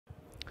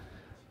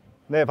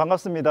네,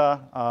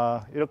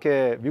 반갑습니다.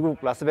 이렇게 미국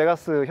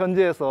라스베가스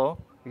현지에서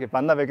이렇게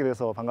만나 뵙게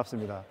돼서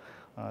반갑습니다.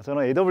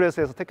 저는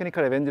AWS에서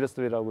테크니컬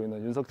에벤저리스트를 하고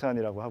있는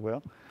윤석찬이라고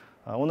하고요.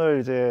 오늘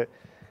이제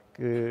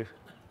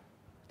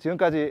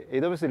지금까지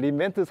AWS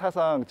리인벤트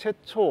사상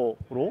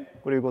최초로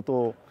그리고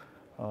또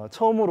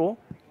처음으로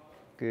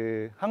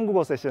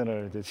한국어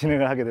세션을 이제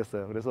진행을 하게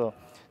됐어요. 그래서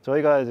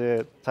저희가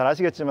이제 잘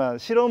아시겠지만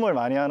실험을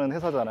많이 하는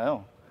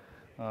회사잖아요.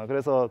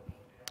 그래서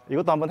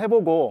이것도 한번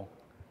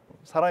해보고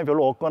사람이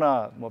별로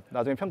없거나 뭐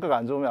나중에 평가가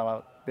안 좋으면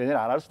아마 내년에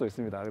안 할 수도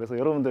있습니다. 그래서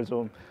여러분들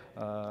좀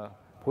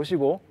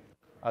보시고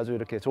아주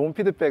이렇게 좋은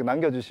피드백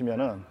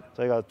남겨주시면은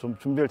저희가 좀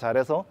준비를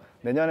잘해서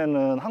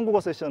내년에는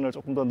한국어 세션을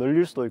조금 더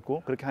늘릴 수도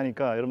있고 그렇게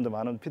하니까 여러분들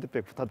많은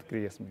피드백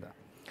부탁드리겠습니다.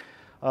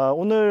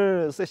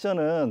 오늘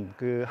세션은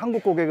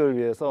한국 고객을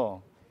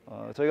위해서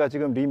저희가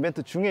지금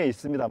리인벤트 중에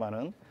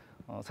있습니다만은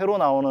새로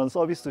나오는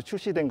서비스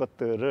출시된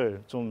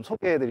것들을 좀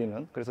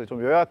소개해드리는, 그래서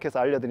좀 요약해서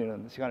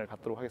알려드리는 시간을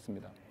갖도록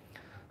하겠습니다.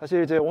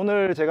 사실 이제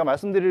오늘 제가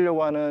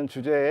말씀드리려고 하는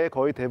주제의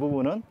거의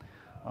대부분은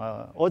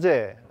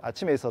어제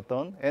아침에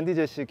있었던 앤디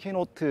제시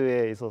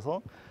키노트에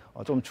있어서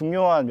좀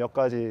중요한 몇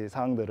가지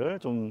사항들을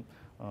좀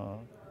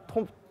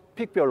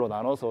토픽별로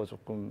나눠서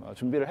조금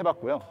준비를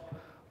해봤고요.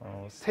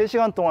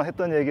 3시간 동안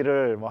했던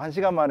얘기를 뭐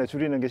 1시간 만에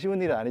줄이는 게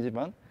쉬운 일은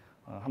아니지만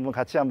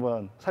같이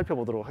한번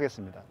살펴보도록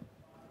하겠습니다.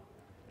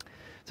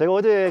 제가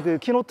어제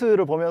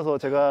키노트를 보면서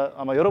제가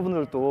아마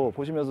여러분들도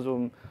보시면서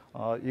좀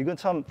이건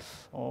참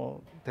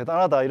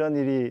대단하다 이런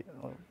일이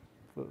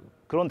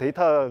그런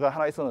데이터가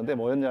하나 있었는데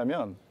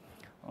뭐였냐면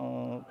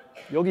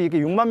여기 이게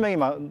 6만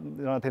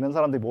명이 되는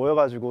사람들이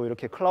모여가지고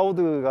이렇게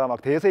클라우드가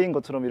막 대세인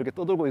것처럼 이렇게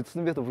떠들고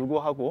있음에도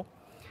불구하고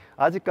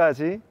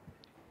아직까지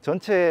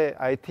전체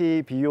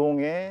IT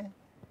비용의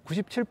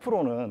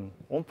 97%는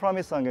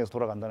온프라미스 환경에서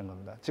돌아간다는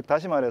겁니다. 즉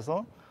다시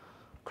말해서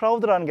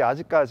클라우드라는 게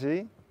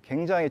아직까지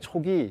굉장히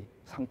초기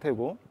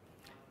상태고,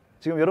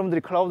 지금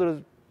여러분들이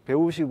클라우드를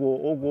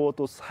배우시고 오고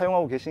또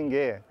사용하고 계신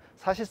게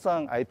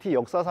사실상 IT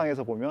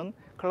역사상에서 보면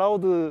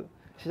클라우드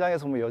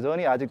시장에서 보면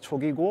여전히 아직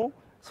초기고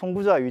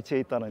선구자 위치에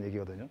있다는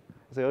얘기거든요.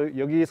 그래서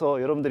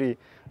여기서 여러분들이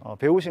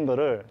배우신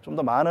거를 좀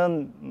더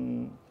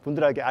많은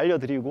분들에게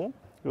알려드리고,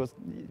 그리고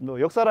뭐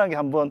역사라는 게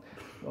한번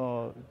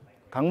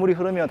강물이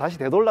흐르면 다시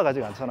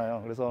되돌아가지가 않잖아요.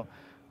 그래서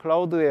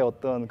클라우드의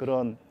어떤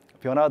그런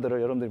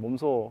변화들을 여러분들이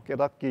몸소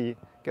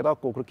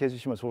깨닫고 그렇게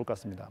해주시면 좋을 것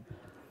같습니다.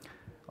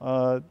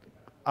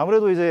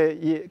 아무래도 이제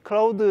이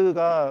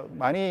클라우드가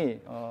많이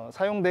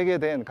사용되게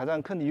된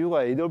가장 큰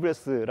이유가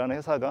AWS라는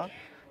회사가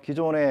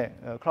기존의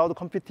클라우드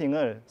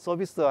컴퓨팅을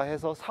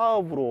서비스화해서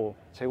사업으로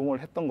제공을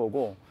했던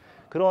거고,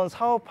 그런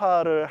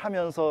사업화를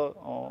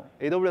하면서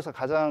AWS가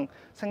가장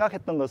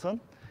생각했던 것은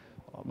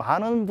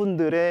많은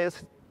분들의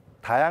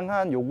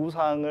다양한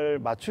요구사항을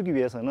맞추기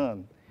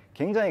위해서는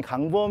굉장히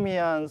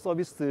광범위한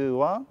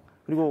서비스와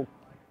그리고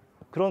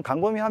그런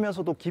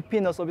광범위하면서도 깊이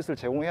있는 서비스를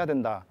제공해야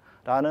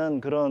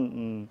된다라는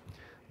그런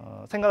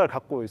생각을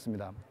갖고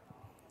있습니다.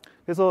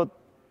 그래서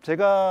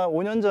제가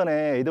 5년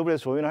전에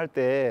AWS 조인할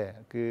때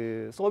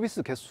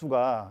서비스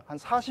개수가 한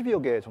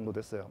 40여 개 정도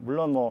됐어요.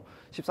 물론 뭐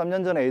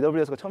 13년 전에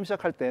AWS가 처음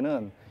시작할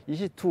때는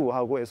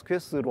EC2하고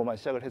SQS로만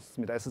시작을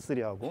했습니다.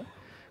 S3하고.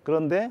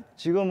 그런데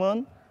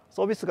지금은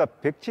서비스가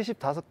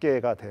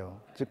 175개가 돼요.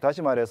 즉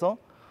다시 말해서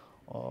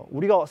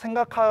우리가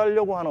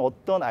생각하려고 하는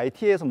어떤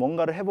IT에서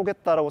뭔가를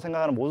해보겠다라고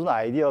생각하는 모든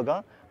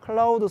아이디어가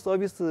클라우드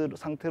서비스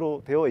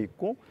상태로 되어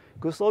있고,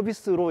 그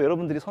서비스로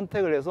여러분들이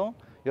선택을 해서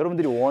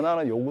여러분들이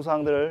원하는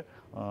요구사항들을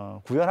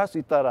구현할 수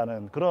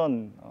있다라는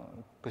그런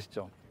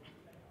것이죠.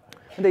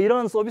 근데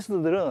이런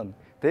서비스들은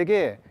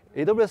대개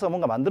AWS가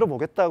뭔가 만들어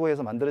보겠다고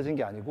해서 만들어진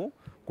게 아니고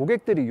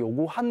고객들이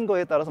요구한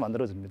거에 따라서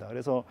만들어집니다.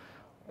 그래서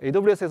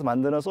AWS에서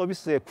만드는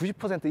서비스의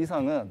 90%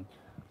 이상은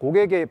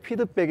고객의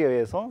피드백에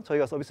의해서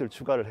저희가 서비스를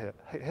추가를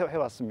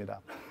해왔습니다.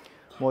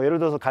 뭐 예를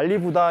들어서 관리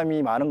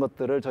부담이 많은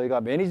것들을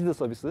저희가 매니지드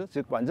서비스,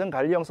 즉 완전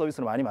관리형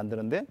서비스를 많이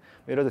만드는데,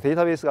 예를 들어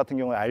데이터베이스 같은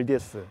경우에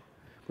RDS,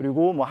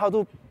 그리고 뭐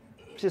하둡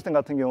시스템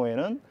같은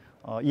경우에는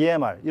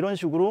EMR, 이런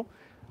식으로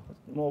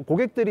뭐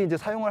고객들이 이제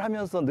사용을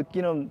하면서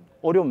느끼는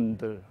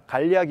어려움들,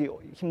 관리하기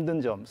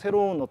힘든 점,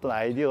 새로운 어떤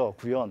아이디어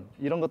구현,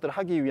 이런 것들을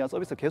하기 위한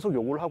서비스를 계속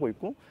요구를 하고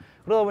있고,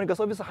 그러다 보니까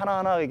서비스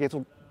하나하나에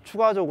계속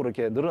추가적으로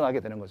이렇게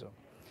늘어나게 되는 거죠.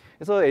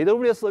 그래서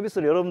AWS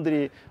서비스를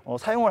여러분들이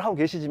사용을 하고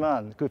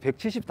계시지만 그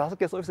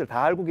 175개 서비스를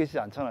다 알고 계시지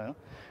않잖아요.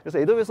 그래서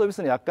AWS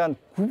서비스는 약간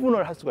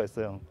구분을 할 수가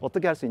있어요.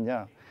 어떻게 할 수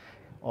있냐?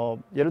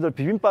 예를 들어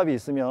비빔밥이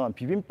있으면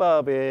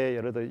비빔밥에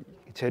예를 들어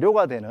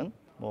재료가 되는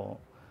뭐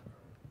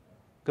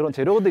그런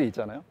재료들이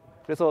있잖아요.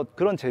 그래서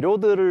그런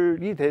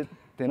재료들이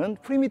되는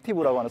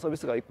프리미티브라고 하는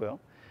서비스가 있고요.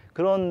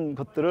 그런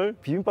것들을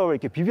비빔밥을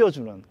이렇게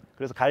비벼주는,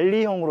 그래서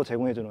관리형으로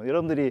제공해주는,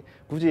 여러분들이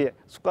굳이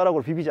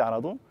숟가락으로 비비지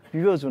않아도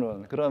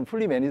비벼주는 그런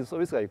풀리 매니지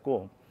서비스가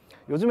있고,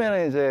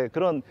 요즘에는 이제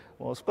그런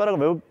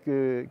숟가락을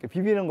이렇게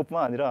비비는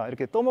것뿐만 아니라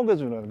이렇게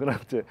떠먹여주는 그런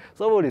이제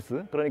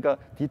서버리스, 그러니까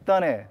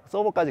뒷단에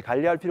서버까지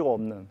관리할 필요가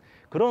없는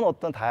그런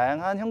어떤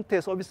다양한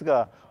형태의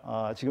서비스가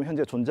지금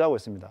현재 존재하고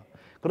있습니다.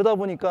 그러다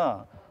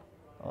보니까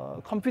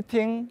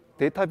컴퓨팅,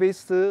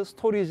 데이터베이스,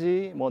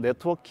 스토리지, 뭐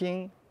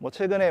네트워킹, 뭐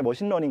최근에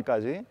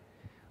머신러닝까지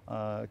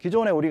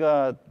기존에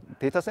우리가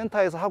데이터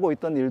센터에서 하고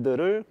있던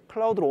일들을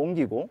클라우드로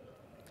옮기고,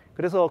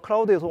 그래서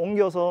클라우드에서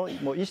옮겨서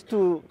뭐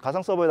EC2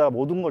 가상 서버에다가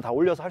모든 걸 다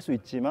올려서 할 수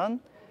있지만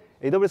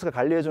AWS가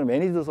관리해주는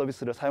매니지드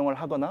서비스를 사용을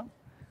하거나,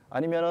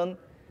 아니면은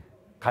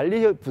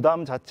관리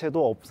부담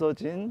자체도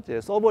없어진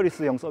이제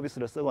서버리스형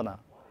서비스를 쓰거나,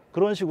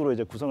 그런 식으로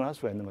이제 구성을 할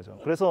수가 있는 거죠.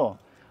 그래서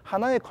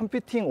하나의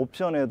컴퓨팅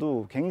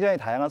옵션에도 굉장히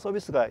다양한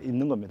서비스가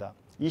있는 겁니다.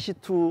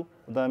 EC2,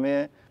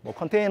 그다음에 뭐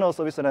컨테이너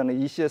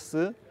서비스라는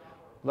ECS,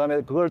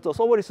 그다음에 그걸 또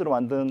서버리스로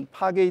만든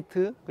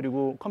파게이트,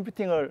 그리고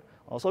컴퓨팅을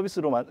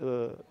서버리스로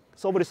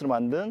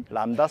만든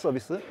람다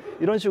서비스,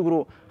 이런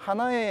식으로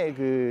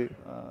하나의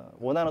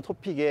원하는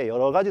토픽에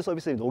여러 가지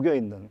서비스들이 녹여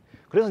있는,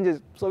 그래서 이제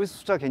서비스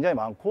숫자가 굉장히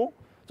많고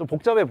좀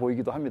복잡해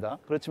보이기도 합니다.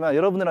 그렇지만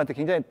여러분들한테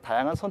굉장히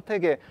다양한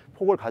선택의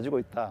폭을 가지고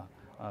있다,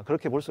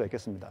 그렇게 볼 수가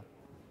있겠습니다.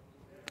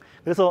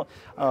 그래서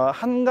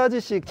한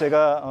가지씩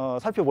제가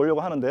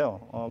살펴보려고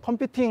하는데요.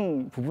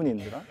 컴퓨팅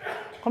부분입니다.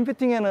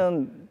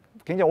 컴퓨팅에는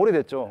굉장히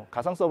오래됐죠.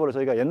 가상 서버를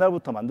저희가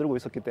옛날부터 만들고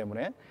있었기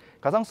때문에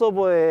가상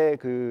서버의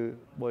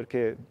뭐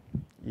이렇게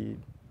이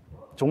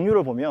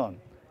종류를 보면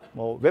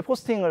뭐 웹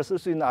호스팅을 쓸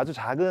수 있는 아주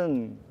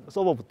작은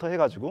서버부터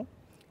해가지고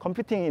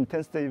컴퓨팅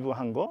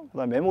인텐시브한 거,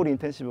 그다음 메모리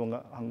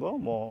인텐시브한 거,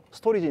 뭐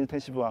스토리지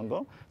인텐시브한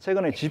거,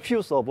 최근에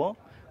GPU 서버,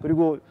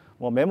 그리고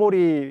뭐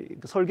메모리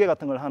설계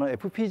같은 걸 하는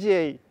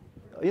FPGA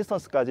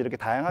인스턴스까지 이렇게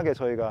다양하게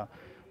저희가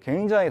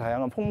굉장히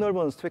다양한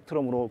폭넓은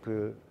스펙트럼으로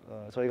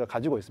저희가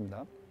가지고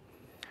있습니다.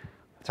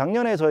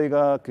 작년에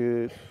저희가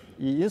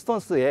이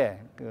인스턴스에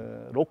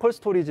로컬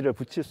스토리지를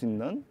붙일 수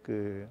있는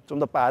좀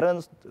더 빠른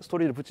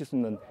스토리지를 붙일 수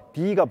있는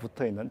D가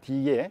붙어 있는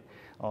D의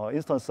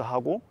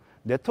인스턴스하고,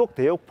 네트워크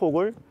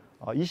대역폭을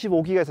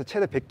 25기가에서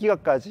최대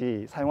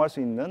 100기가까지 사용할 수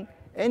있는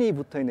N이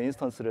붙어 있는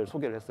인스턴스를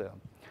소개를 했어요.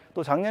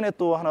 또 작년에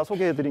또 하나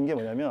소개해 드린 게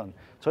뭐냐면,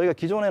 저희가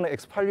기존에는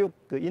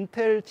X86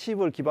 인텔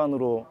칩을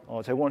기반으로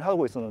제공을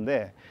하고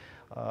있었는데,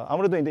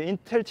 아무래도 이제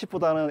인텔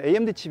칩보다는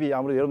AMD 칩이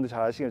아무래도 여러분들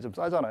잘 아시기에 좀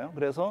싸잖아요.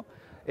 그래서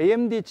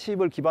AMD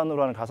칩을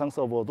기반으로 하는 가상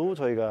서버도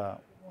저희가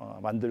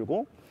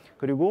만들고,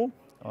 그리고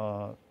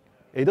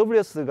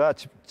AWS가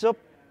직접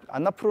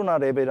안나푸르나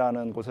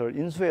랩이라는 곳을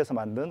인수해서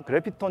만든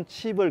그래피톤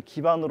칩을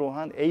기반으로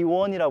한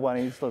A1이라고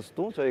하는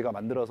인스턴스도 저희가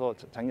만들어서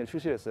작년에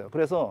출시를 했어요.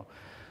 그래서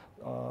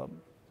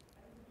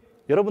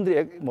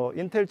여러분들이 뭐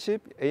인텔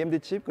칩, AMD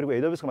칩, 그리고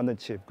AWS가 만든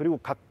칩, 그리고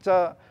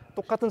각자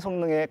똑같은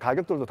성능의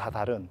가격들도 다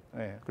다른,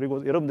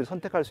 그리고 여러분들이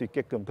선택할 수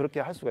있게끔 그렇게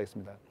할 수가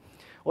있습니다.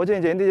 어제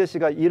이제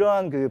NDJC가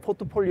이러한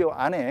포트폴리오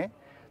안에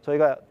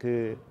저희가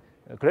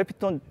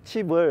그래피톤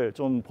칩을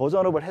좀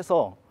버전업을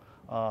해서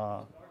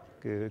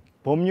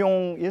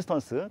범용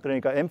인스턴스,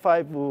 그러니까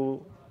M5,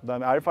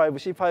 그다음에 R5,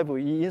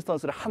 C5 이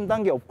인스턴스를 한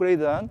단계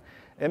업그레이드한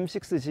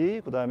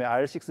M6G, 그다음에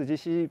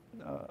R6G,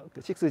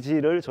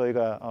 C6G를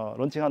저희가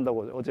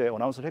런칭한다고 어제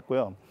어나운스를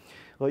했고요.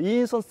 이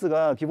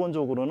인스턴스가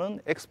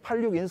기본적으로는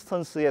X86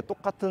 인스턴스의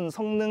똑같은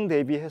성능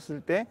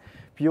대비했을 때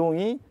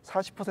비용이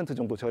 40%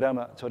 정도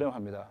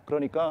저렴합니다.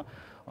 그러니까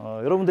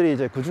여러분들이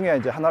이제 그 중에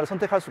이제 하나를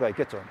선택할 수가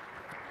있겠죠.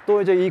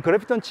 또 이제 이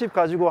그래피톤 칩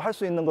가지고 할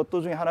수 있는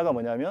것도 중에 하나가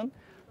뭐냐면,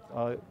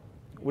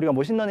 우리가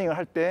머신러닝을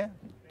할 때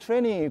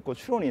트레이닝이 있고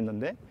추론이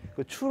있는데,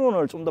 그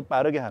추론을 좀 더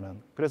빠르게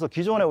하는, 그래서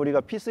기존에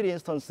우리가 P3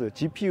 인스턴스,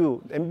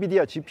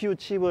 엔비디아 GPU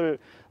칩을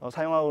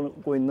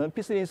사용하고 있는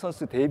P3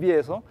 인스턴스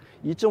대비해서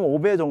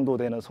 2.5배 정도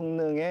되는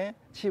성능의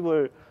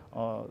칩을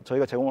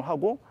저희가 제공을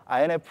하고,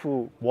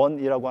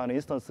 INF1이라고 하는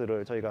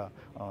인스턴스를 저희가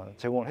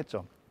제공을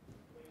했죠.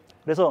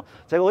 그래서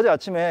제가 어제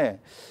아침에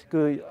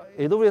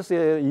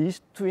AWS의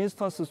EC2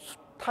 인스턴스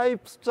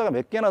타입 숫자가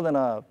몇 개나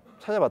되나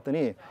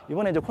찾아봤더니,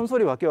 이번에 이제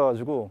콘솔이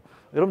바뀌어가지고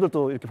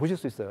여러분들도 이렇게 보실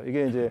수 있어요.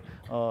 이게 이제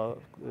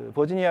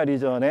버지니아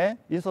리전의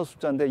인스턴스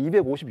숫자인데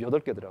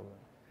 258개더라고요.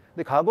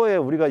 근데 과거에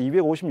우리가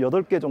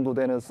 258개 정도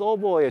되는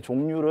서버의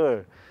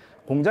종류를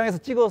공장에서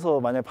찍어서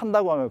만약에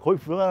판다고 하면 거의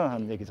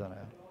불가능한 얘기잖아요.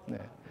 네.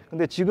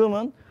 근데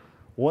지금은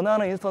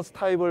원하는 인스턴스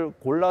타입을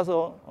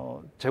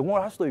골라서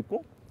제공을 할 수도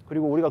있고,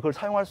 그리고 우리가 그걸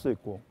사용할 수도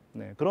있고,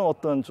 그런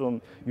어떤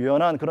좀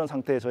유연한 그런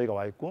상태에 저희가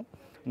와 있고,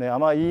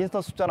 아마 이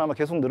인스턴스 숫자는 아마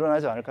계속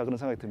늘어나지 않을까 그런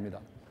생각이 듭니다.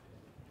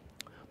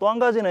 또 한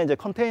가지는 이제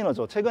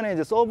컨테이너죠. 최근에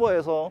이제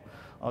서버에서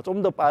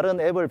좀 더 빠른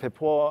앱을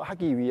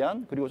배포하기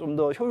위한, 그리고 좀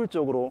더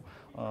효율적으로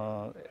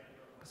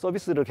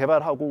서비스를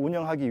개발하고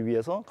운영하기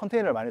위해서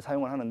컨테이너를 많이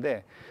사용을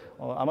하는데,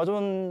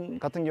 아마존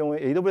같은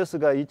경우에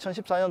AWS가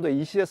 2014년도에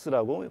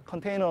ECS라고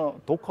컨테이너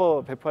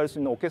도커 배포할 수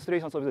있는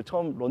오케스트레이션 서비스를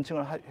처음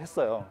론칭을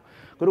했어요.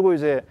 그리고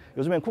이제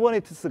요즘엔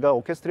쿠버네티스가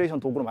오케스트레이션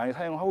도구로 많이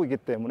사용하고 있기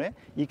때문에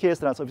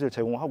EKS라는 서비스를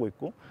제공하고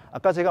있고,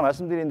 아까 제가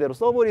말씀드린 대로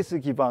서버리스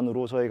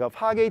기반으로 저희가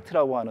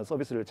파게이트라고 하는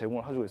서비스를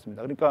제공을 하고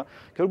있습니다. 그러니까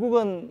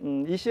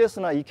결국은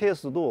ECS나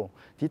EKS도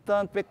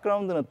뒷단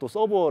백그라운드는 또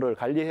서버를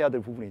관리해야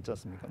될 부분이 있지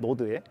않습니까?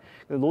 노드에.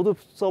 노드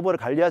서버를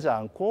관리하지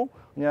않고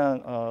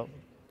그냥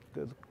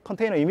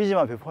컨테이너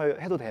이미지만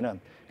배포해도 되는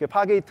그게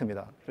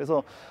파게이트입니다.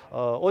 그래서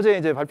어제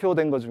이제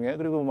발표된 것 중에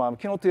그리고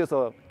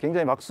키노트에서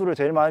굉장히 막수를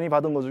제일 많이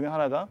받은 것 중에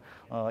하나가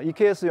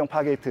EKS용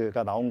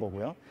파게이트가 나온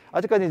거고요.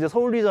 아직까지 이제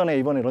서울 리전에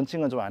이번에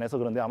런칭은 좀 안 해서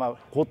그런데 아마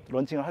곧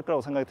런칭을 할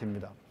거라고 생각이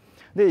듭니다.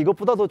 근데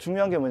이것보다 더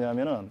중요한 게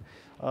뭐냐면은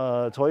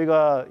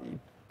저희가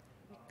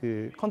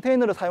그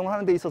컨테이너를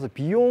사용하는 데 있어서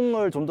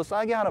비용을 좀 더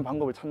싸게 하는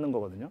방법을 찾는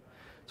거거든요.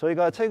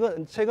 저희가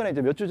최근에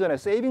이제 몇 주 전에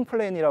세이빙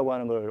플랜이라고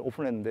하는 걸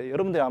오픈했는데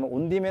여러분들이 아마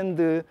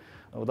온디맨드,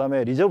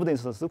 그다음에 리저브드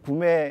인스턴스,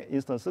 구매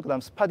인스턴스, 그다음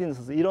스팟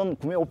인스턴스 이런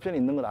구매 옵션이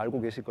있는 건 알고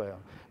계실 거예요.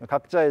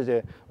 각자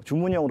이제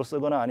주문형으로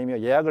쓰거나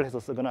아니면 예약을 해서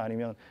쓰거나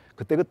아니면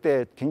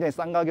그때그때 굉장히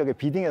싼 가격에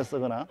비딩해서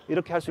쓰거나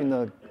이렇게 할 수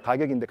있는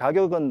가격인데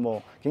가격은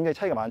뭐 굉장히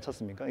차이가 많지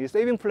않습니까? 이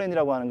세이빙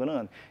플랜이라고 하는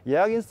거는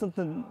예약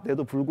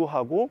인스턴트인데도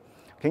불구하고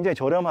굉장히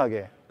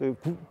저렴하게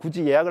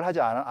굳이 예약을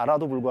하지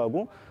않아도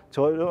불구하고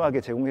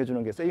저렴하게 제공해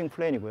주는 게 세이빙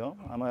플랜이고요.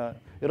 아마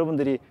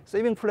여러분들이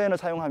세이빙 플랜을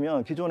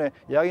사용하면 기존의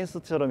예약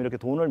인스턴트처럼 이렇게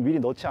돈을 미리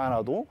넣지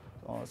않아도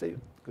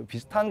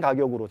비슷한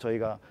가격으로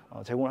저희가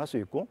제공을 할 수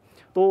있고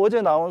또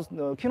어제 나온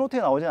키노트에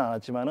나오진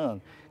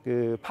않았지만은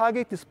그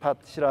파게이트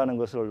스팟이라는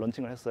것을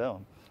런칭을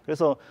했어요.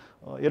 그래서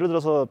예를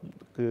들어서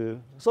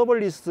그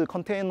서버리스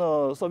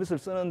컨테이너 서비스를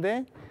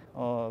쓰는데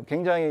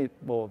굉장히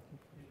뭐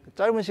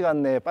짧은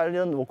시간 내에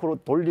빠른 워크로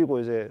돌리고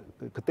이제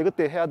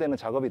그때그때 해야 되는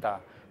작업이다.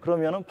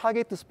 그러면은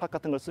파게이트 스팟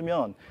같은 걸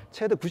쓰면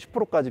최대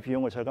 90%까지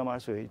비용을 절감할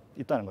수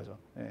있다는 거죠.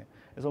 예.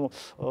 그래서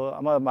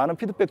아마 많은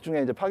피드백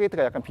중에 이제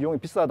파게이트가 약간 비용이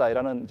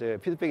비싸다라는 이제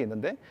피드백이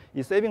있는데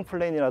이 세이빙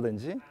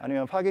플랜이라든지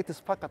아니면 파게이트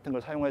스팟 같은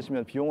걸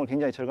사용하시면 비용을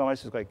굉장히 절감할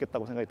수가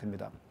있겠다고 생각이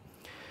듭니다.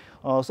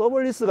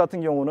 서버리스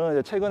같은 경우는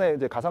이제 최근에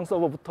이제 가상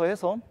서버부터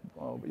해서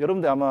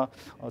여러분들 아마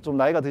좀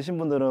나이가 드신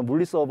분들은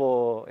물리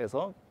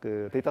서버에서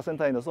그 데이터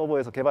센터에 있는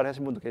서버에서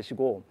개발하신 분도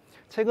계시고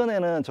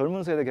최근에는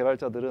젊은 세대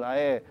개발자들은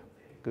아예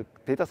그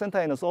데이터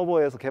센터에 있는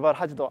서버에서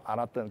개발하지도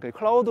않았던 그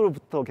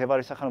클라우드로부터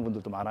개발을 시작하는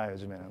분들도 많아요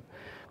요즘에는.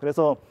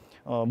 그래서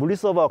물리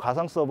서버,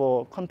 가상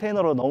서버,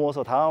 컨테이너로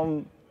넘어서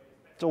다음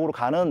쪽으로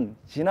가는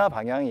진화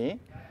방향이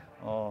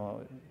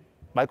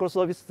마이크로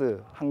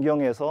서비스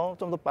환경에서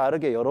좀 더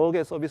빠르게 여러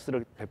개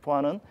서비스를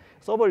배포하는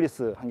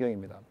서버리스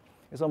환경입니다.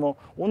 그래서 뭐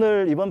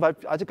오늘 이번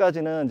발표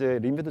아직까지는 이제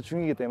림피트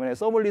중이기 때문에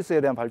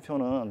서버리스에 대한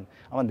발표는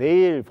아마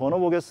내일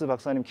버너보게스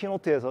박사님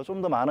키노트에서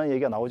좀 더 많은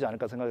얘기가 나오지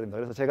않을까 생각됩니다.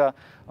 그래서 제가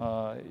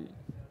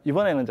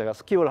이번에는 제가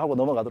스킵을 하고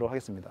넘어가도록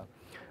하겠습니다.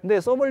 근데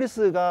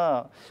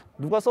서버리스가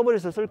누가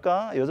서버리스를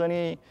쓸까?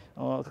 여전히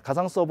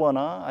가상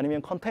서버나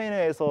아니면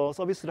컨테이너에서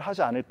서비스를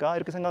하지 않을까?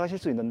 이렇게 생각하실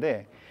수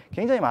있는데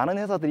굉장히 많은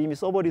회사들이 이미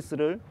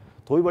서버리스를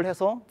도입을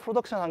해서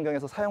프로덕션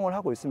환경에서 사용을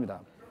하고 있습니다.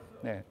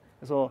 네,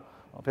 그래서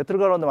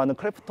배틀그라운드 만든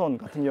크래프톤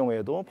같은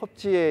경우에도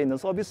펍지에 있는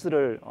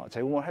서비스를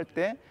제공을 할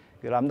때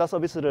그 람다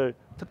서비스를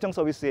특정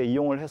서비스에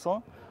이용을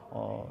해서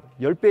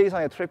 10배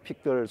이상의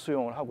트래픽을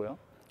수용을 하고요.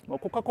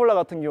 코카콜라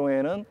같은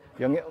경우에는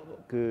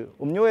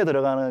음료에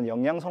들어가는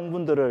영양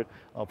성분들을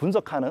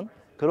분석하는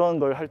그런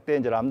걸 할 때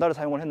이제 람다를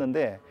사용을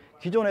했는데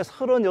기존에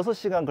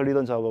 36시간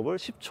걸리던 작업을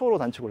 10초로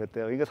단축을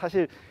했대요. 이게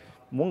사실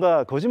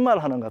뭔가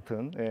거짓말하는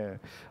같은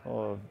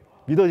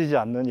믿어지지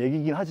않는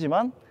얘기긴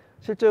하지만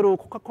실제로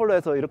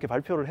코카콜라에서 이렇게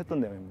발표를 했던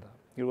내용입니다.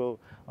 그리고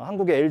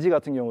한국의 LG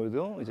같은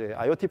경우에도 이제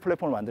IoT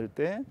플랫폼을 만들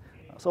때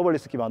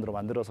서버리스 기반으로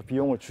만들어서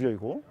비용을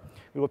줄이고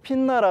그리고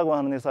핀나라고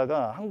하는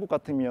회사가 한국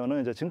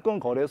같으면은 이제 증권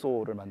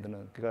거래소를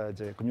만드는 그러니까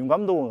이제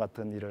금융감독원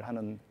같은 일을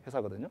하는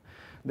회사거든요.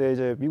 근데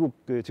이제 미국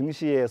그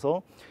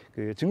증시에서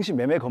그 증시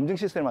매매 검증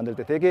시스템을 만들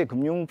때 대개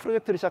금융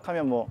프로젝트를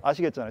시작하면 뭐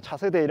아시겠잖아요.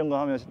 차세대 이런 거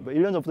하면 뭐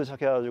 1년 전부터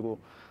시작해가지고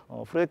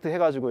프로젝트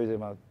해가지고 이제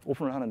막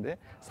오픈을 하는데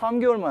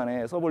 3개월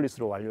만에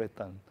서버리스로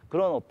완료했던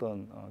그런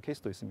어떤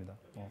케이스도 있습니다.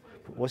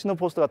 워싱턴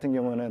포스트 같은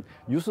경우는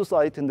뉴스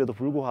사이트인데도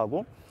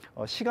불구하고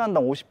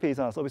시간당 50회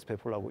이상 서비스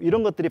배포를 하고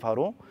이런 것들이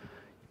바로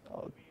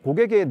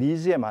고객의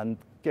니즈에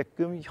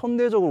맞게끔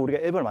현대적으로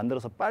우리가 앱을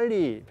만들어서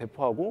빨리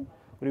배포하고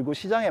그리고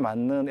시장에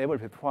맞는 앱을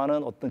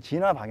배포하는 어떤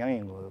진화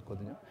방향인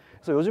거거든요.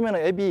 그래서 요즘에는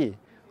앱이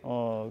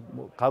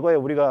과거에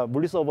우리가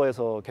물리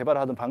서버에서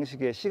개발하던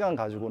방식의 시간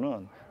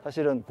가지고는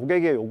사실은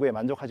고객의 요구에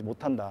만족하지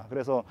못한다.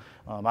 그래서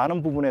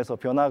많은 부분에서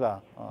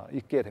변화가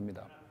있게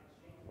됩니다.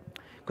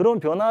 그런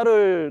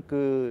변화를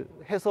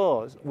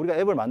해서 우리가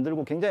앱을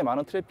만들고 굉장히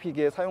많은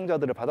트래픽의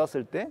사용자들을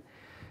받았을 때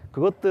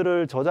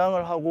그것들을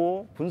저장을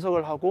하고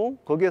분석을 하고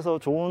거기에서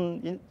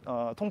좋은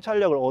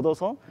통찰력을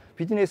얻어서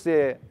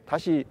비즈니스에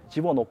다시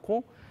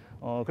집어넣고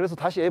그래서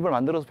다시 앱을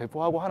만들어서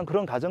배포하고 하는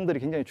그런 과정들이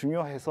굉장히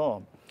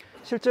중요해서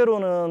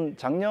실제로는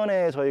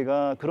작년에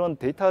저희가 그런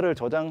데이터를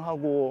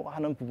저장하고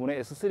하는 부분에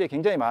S3에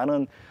굉장히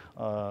많은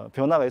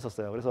변화가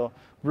있었어요. 그래서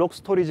블록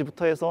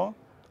스토리지부터 해서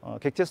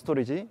객체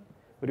스토리지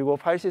그리고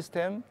파일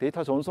시스템,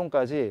 데이터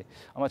전송까지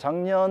아마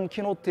작년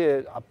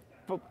키노트의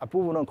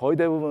앞부분은 거의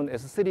대부분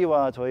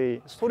S3와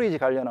저희 스토리지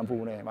관련한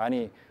부분에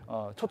많이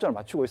초점을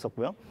맞추고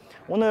있었고요.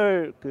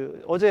 오늘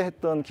어제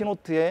했던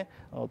키노트의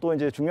또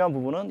이제 중요한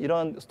부분은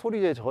이런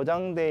스토리지에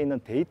저장되어 있는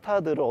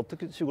데이터들을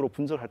어떻게 식으로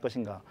분석할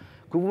것인가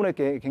그 부분에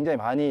굉장히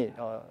많이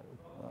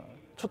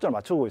초점을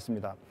맞추고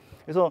있습니다.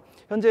 그래서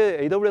현재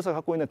AWS가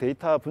갖고 있는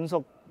데이터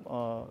분석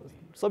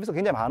서비스가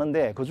굉장히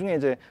많은데 그 중에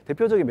이제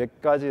대표적인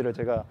몇 가지를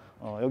제가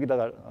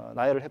여기다가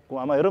나열을 했고,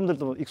 아마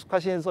여러분들도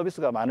익숙하신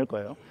서비스가 많을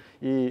거예요.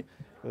 이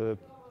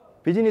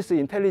비즈니스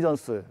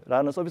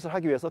인텔리전스라는 서비스를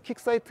하기 위해서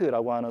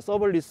킥사이트라고 하는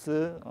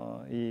서벌리스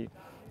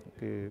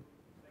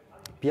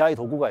BI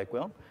도구가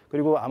있고요.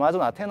 그리고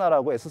아마존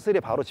아테나라고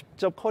S3에 바로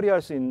직접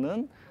커리할 수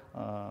있는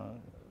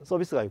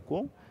서비스가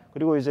있고,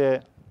 그리고 이제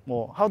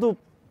뭐 하드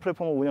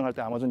플랫폼을 운영할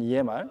때 아마존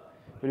EMR,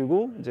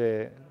 그리고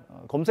이제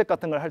검색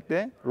같은 걸 할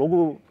때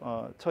로그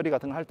처리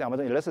같은 걸 할 때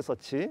아마존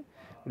일러스트서치,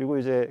 그리고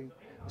이제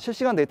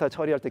실시간 데이터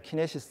처리할 때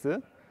키네시스,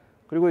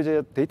 그리고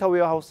이제 데이터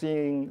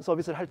웨어하우싱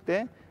서비스를 할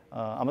때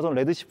아마존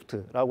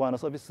레드시프트라고 하는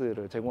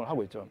서비스를 제공을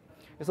하고 있죠.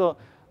 그래서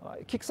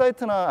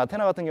킥사이트나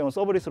아테나 같은 경우는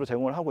서버리스로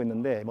제공을 하고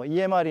있는데, 뭐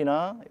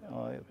EMR이나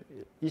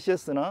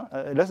ECS나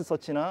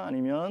일러스트서치나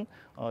아니면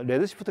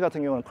레드시프트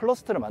같은 경우는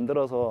클러스터를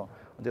만들어서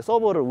이제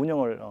서버를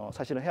운영을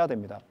사실은 해야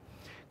됩니다.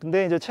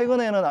 근데 이제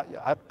최근에는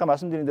아까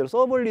말씀드린 대로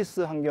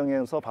서벌리스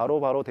환경에서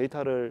바로바로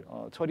데이터를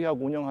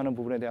처리하고 운영하는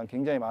부분에 대한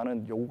굉장히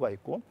많은 요구가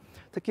있고,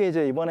 특히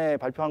이제 이번에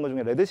발표한 것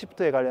중에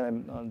레드시프트에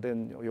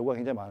관련된 요구가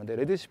굉장히 많은데,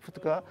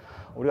 레드시프트가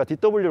우리가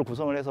DW를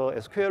구성을 해서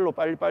SQL로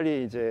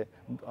빨리 이제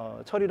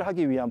처리를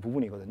하기 위한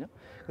부분이거든요.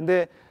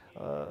 근데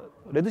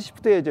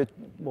레드시프트에 이제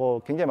뭐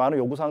굉장히 많은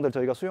요구사항들을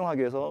저희가 수용하기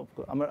위해서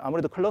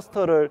아무래도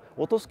클러스터를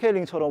오토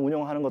스케일링처럼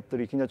운영하는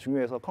것들이 굉장히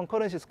중요해서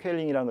컨커런시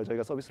스케일링이라는 걸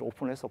저희가 서비스를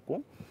오픈을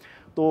했었고,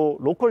 또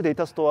로컬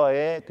데이터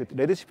스토어에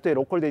레드시프트의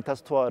로컬 데이터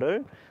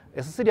스토어를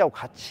S3하고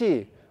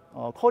같이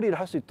커리를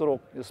할 수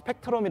있도록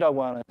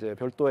스펙트럼이라고 하는 이제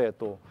별도의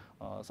또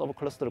서버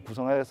클러스터를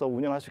구성해서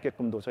운영할 수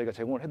있게끔도 저희가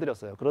제공을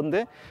해드렸어요.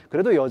 그런데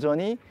그래도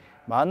여전히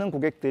많은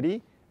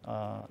고객들이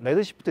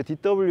레드시프트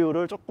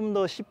DW를 조금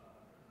더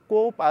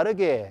쉽고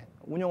빠르게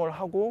운영을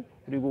하고,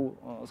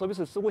 그리고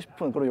서비스를 쓰고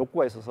싶은 그런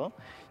욕구가 있어서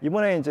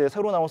이번에 이제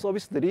새로 나온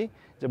서비스들이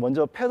이제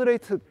먼저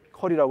페더레이트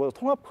커리라고,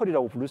 통합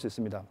커리라고 부를 수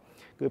있습니다.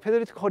 그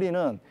페더레이트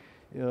커리는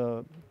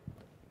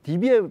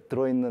DB에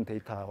들어있는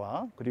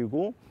데이터와,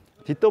 그리고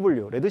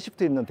DW,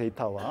 레드시프트에 있는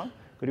데이터와,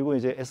 그리고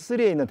이제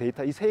S3에 있는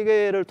데이터, 이 세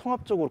개를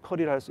통합적으로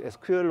커리를 할 수,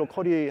 SQL로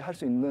커리할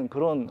수 있는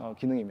그런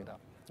기능입니다.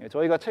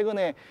 저희가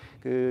최근에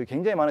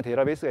굉장히 많은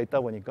데이터베이스가 있다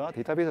보니까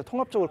데이터베이스를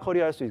통합적으로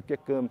커리할 수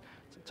있게끔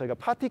저희가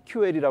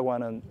PartiQL이라고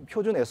하는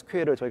표준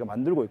SQL을 저희가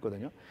만들고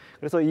있거든요.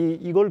 그래서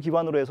이걸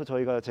기반으로 해서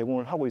저희가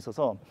제공을 하고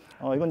있어서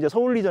이건 이제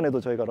서울 리전에도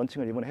저희가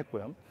런칭을 이번에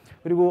했고요.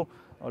 그리고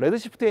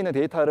레드시프트에 있는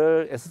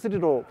데이터를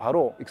S3로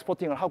바로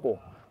익스포팅을 하고,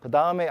 그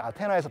다음에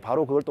아테나에서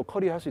바로 그걸 또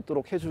커리할 수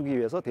있도록 해주기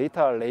위해서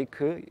데이터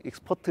레이크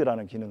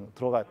익스퍼트라는 기능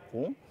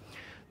들어갔고,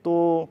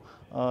 또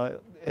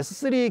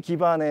S3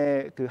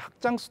 기반의 그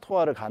확장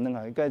스토어를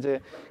가능한, 그러니까 이제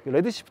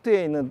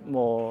레드시프트에 있는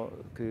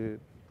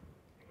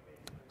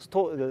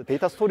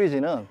데이터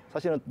스토리지는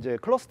사실은 이제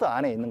클러스터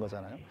안에 있는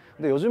거잖아요.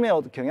 근데 요즘에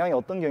경향이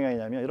어떤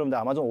경향이냐면, 여러분들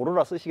아마존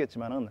오로라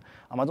쓰시겠지만은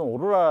아마존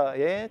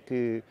오로라의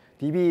그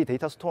DB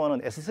데이터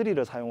스토어는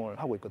S3를 사용을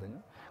하고 있거든요.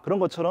 그런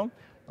것처럼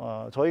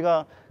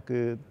저희가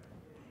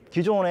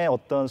기존의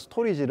어떤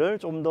스토리지를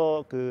좀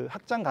더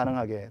확장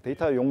가능하게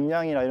데이터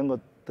용량이나 이런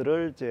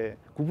것들을 이제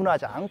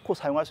구분하지 않고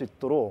사용할 수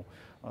있도록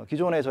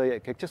기존의 저희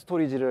객체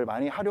스토리지를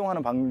많이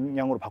활용하는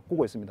방향으로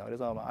바꾸고 있습니다.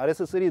 그래서 아마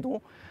RS3도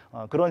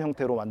그런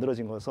형태로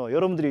만들어진 거여서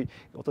여러분들이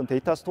어떤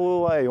데이터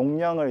스토어의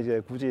용량을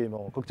이제 굳이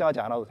뭐 걱정하지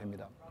않아도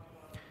됩니다.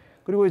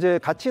 그리고 이제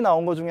같이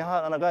나온 것 중에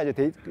하나가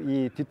이제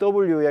이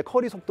DW의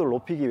커리 속도를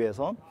높이기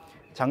위해서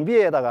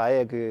장비에다가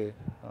아예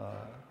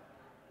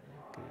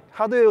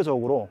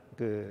하드웨어적으로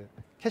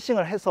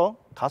캐싱을 해서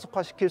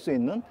가속화시킬 수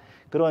있는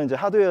그런 이제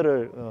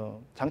하드웨어를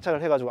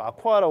장착을 해가지고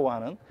아쿠아라고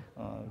하는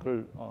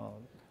그걸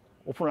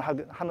오픈을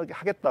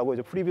하겠다고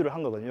이제 프리뷰를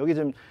한 거거든요. 여기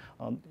지금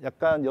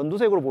약간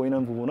연두색으로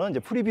보이는 부분은 이제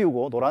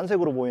프리뷰고,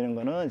 노란색으로 보이는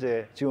거는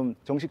이제 지금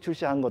정식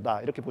출시한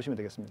거다, 이렇게 보시면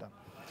되겠습니다.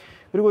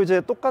 그리고 이제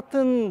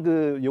똑같은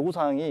그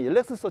요구사항이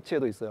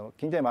일렉스서치에도 있어요.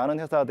 굉장히 많은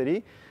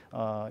회사들이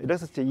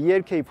일렉스서치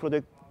ELK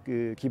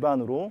프로젝트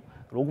기반으로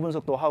로그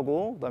분석도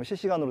하고, 그다음에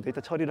실시간으로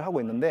데이터 처리를 하고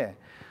있는데,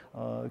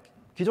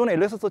 기존의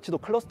일렉스서치도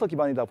클러스터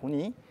기반이다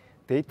보니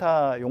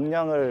데이터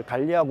용량을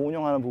관리하고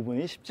운영하는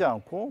부분이 쉽지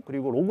않고,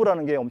 그리고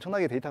로그라는 게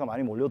엄청나게 데이터가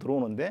많이 몰려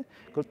들어오는데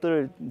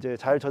그것들을 이제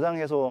잘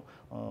저장해서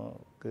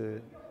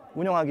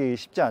운영하기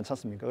쉽지 않지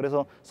않습니까?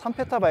 그래서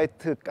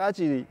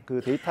 3페타바이트까지 그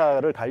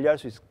데이터를 관리할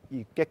수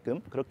있게끔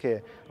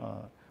그렇게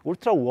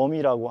울트라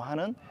웜이라고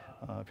하는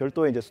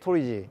별도의 이제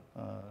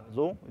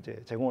스토리지도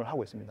이제 제공을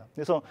하고 있습니다.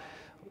 그래서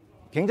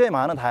굉장히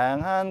많은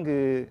다양한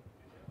그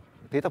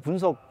데이터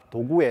분석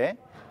도구에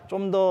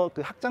좀 더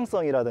그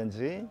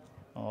확장성이라든지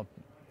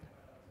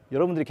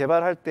여러분들이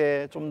개발할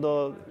때 좀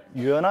더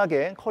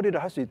유연하게 커리를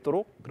할 수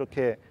있도록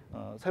그렇게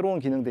새로운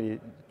기능들이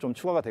좀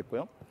추가가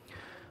됐고요.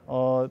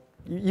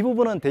 이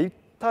부분은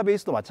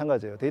데이터베이스도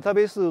마찬가지예요.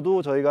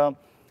 데이터베이스도 저희가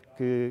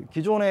그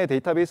기존의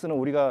데이터베이스는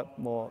우리가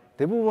뭐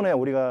대부분의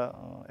우리가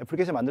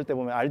애플리케이션 만들 때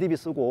보면 RDB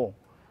쓰고,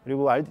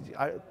 그리고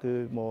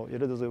뭐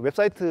예를 들어서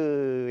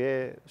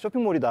웹사이트에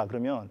쇼핑몰이다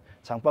그러면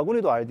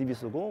장바구니도 RDB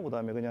쓰고,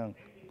 그다음에 그냥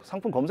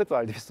상품 검색도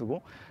RDB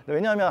쓰고.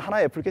 왜냐하면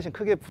하나의 애플리케이션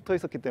크게 붙어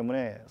있었기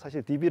때문에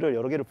사실 DB를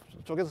여러 개를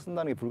쪼개서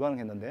쓴다는 게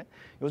불가능했는데,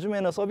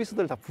 요즘에는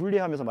서비스들을 다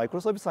분리하면서 마이크로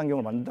서비스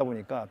환경을 만들다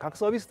보니까 각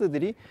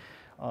서비스들이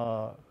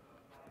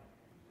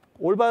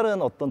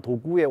올바른 어떤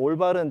도구에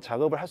올바른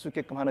작업을 할 수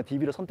있게끔 하는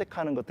DB를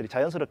선택하는 것들이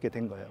자연스럽게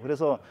된 거예요.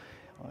 그래서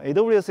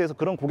AWS에서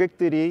그런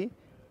고객들이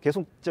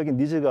계속적인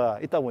니즈가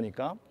있다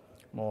보니까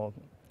뭐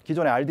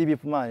기존의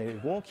RDB뿐만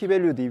아니고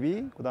키밸류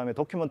DB, 그다음에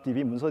도큐먼트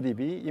DB, 문서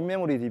DB,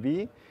 인메모리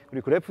DB,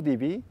 그리고 그래프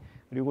DB,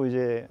 그리고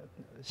이제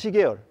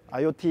시계열,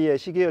 IoT의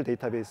시계열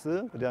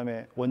데이터베이스,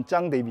 그다음에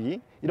원장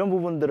DB, 이런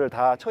부분들을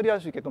다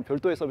처리할 수 있게끔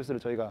별도의 서비스를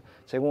저희가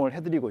제공을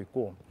해드리고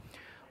있고,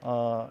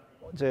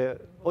 이제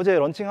어제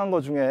런칭한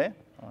것 중에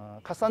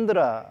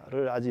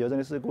카산드라를 아직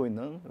여전히 쓰고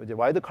있는 이제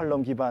와이드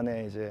칼럼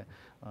기반의 이제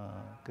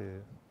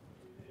그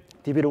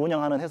DB를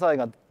운영하는 회사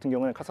같은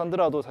경우는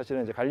카산드라도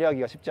사실은 이제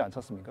관리하기가 쉽지 않지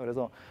않습니까?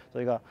 그래서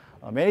저희가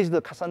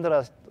매니지드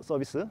카산드라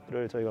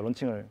서비스를 저희가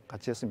론칭을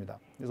같이 했습니다.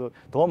 그래서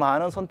더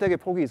많은 선택의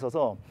폭이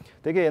있어서,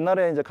 되게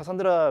옛날에 이제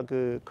카산드라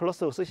그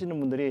클러스터 쓰시는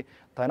분들이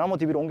다이나모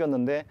DB로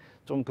옮겼는데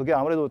좀 그게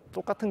아무래도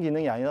똑같은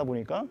기능이 아니다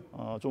보니까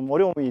좀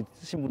어려움이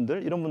있으신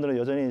분들, 이런 분들은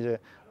여전히 이제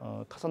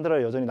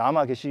카산드라에 여전히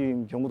남아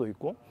계신 경우도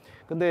있고,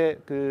 근데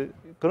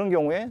그런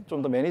경우에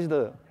좀 더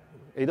매니지드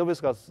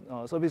AWS가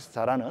서비스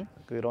잘하는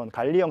그런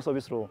관리형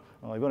서비스로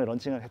이번에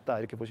런칭을 했다,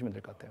 이렇게 보시면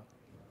될 것 같아요.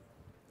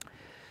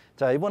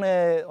 자,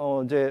 이번에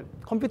이제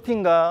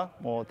컴퓨팅과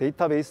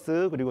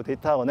데이터베이스 그리고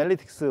데이터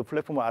어널리틱스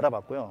플랫폼을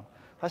알아봤고요.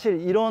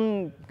 사실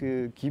이런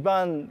그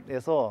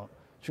기반에서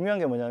중요한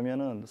게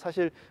뭐냐면은,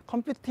 사실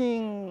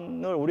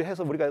컴퓨팅을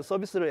우리가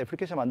서비스를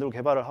애플리케이션 만들고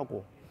개발을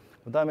하고,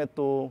 그 다음에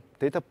또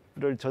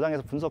데이터를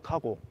저장해서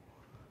분석하고,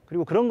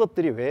 그리고 그런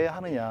것들이 왜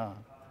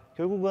하느냐,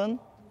 결국은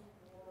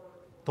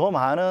더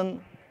많은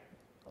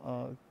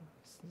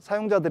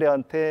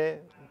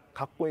사용자들한테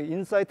갖고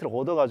인사이트를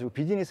얻어가지고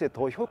비즈니스에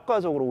더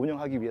효과적으로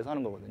운영하기 위해서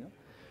하는 거거든요.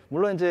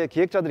 물론 이제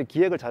기획자들이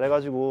기획을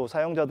잘해가지고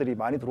사용자들이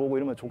많이 들어오고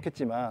이러면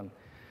좋겠지만,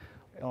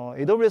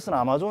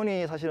 AWS나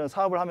아마존이 사실은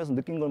사업을 하면서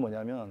느낀 건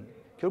뭐냐면,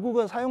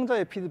 결국은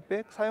사용자의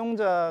피드백,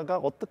 사용자가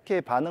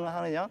어떻게 반응을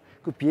하느냐,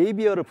 그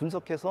비헤이비어를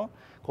분석해서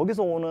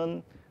거기서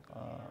오는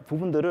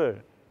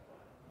부분들을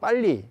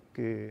빨리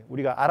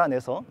우리가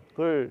알아내서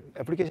그걸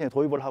애플리케이션에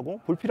도입을 하고,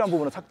 불필요한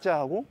부분은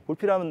삭제하고,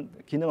 불필요한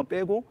기능은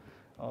빼고,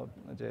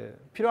 이제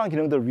필요한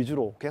기능들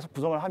위주로 계속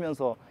구성을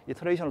하면서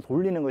이터레이션을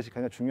돌리는 것이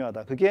굉장히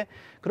중요하다.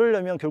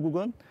 그러려면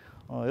결국은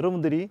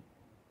여러분들이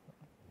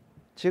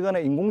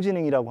최근에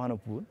인공지능이라고 하는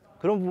부분,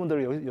 그런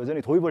부분들을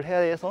여전히 도입을 해야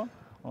해서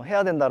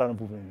해야 된다라는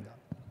부분입니다.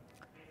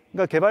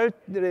 그러니까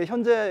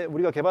현재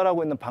우리가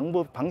개발하고 있는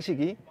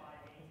방식이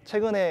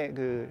최근에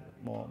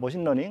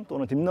머신러닝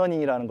또는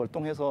딥러닝이라는 걸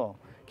통해서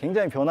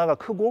굉장히 변화가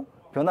크고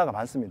변화가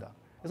많습니다.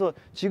 그래서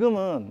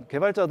지금은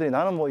개발자들이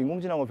나는 뭐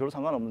인공지능하고 별로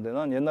상관없는데,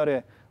 난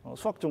옛날에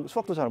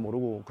수학도 잘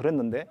모르고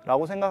그랬는데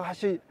라고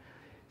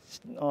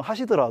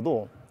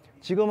하시더라도,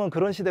 지금은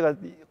그런 시대가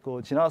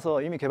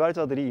지나서 이미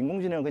개발자들이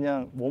인공지능을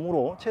그냥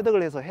몸으로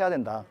체득을 해서 해야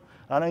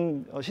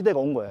된다라는 시대가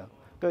온 거예요.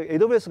 그러니까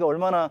AWS가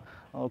얼마나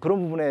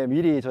그런 부분에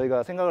미리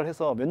저희가 생각을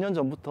해서 몇 년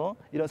전부터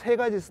이런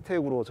 3가지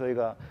스택으로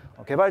저희가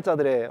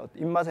개발자들의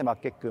입맛에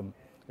맞게끔,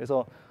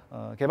 그래서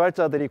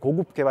개발자들이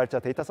고급 개발자,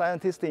 데이터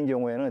사이언티스트인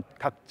경우에는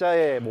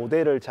각자의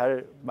모델을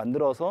잘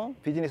만들어서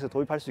비즈니스에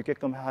도입할 수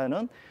있게끔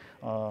하는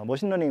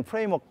머신러닝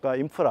프레임워크와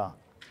인프라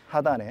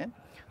하단에,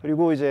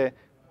 그리고 이제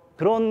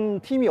그런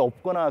팀이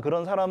없거나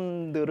그런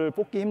사람들을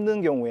뽑기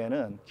힘든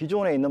경우에는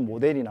기존에 있는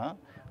모델이나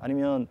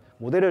아니면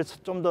모델을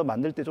좀 더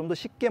만들 때 좀 더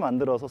쉽게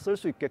만들어서 쓸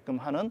수 있게끔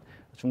하는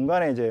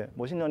중간에 이제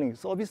머신러닝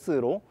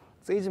서비스로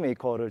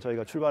세이지메이커를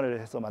저희가 출발을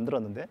해서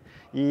만들었는데,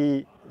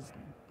 이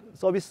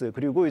서비스,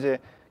 그리고 이제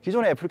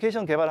기존에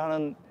애플리케이션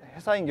개발하는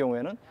회사인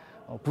경우에는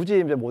굳이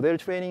이제 모델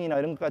트레이닝이나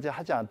이런 것까지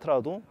하지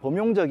않더라도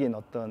범용적인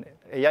어떤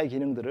AI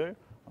기능들을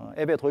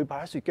앱에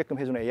도입할 수 있게끔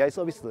해주는 AI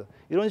서비스,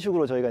 이런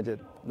식으로 저희가 이제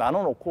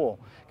나눠놓고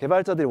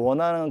개발자들이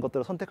원하는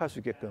것들을 선택할 수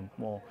있게끔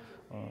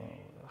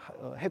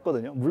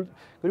했거든요.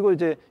 그리고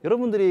이제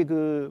여러분들이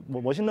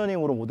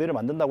머신러닝으로 모델을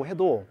만든다고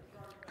해도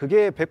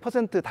그게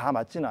 100% 다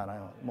맞지는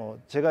않아요.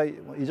 제가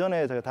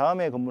이전에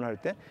다음에 근무를 할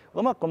때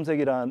음악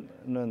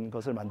검색이라는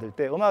것을 만들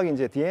때, 음악이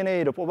이제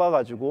DNA를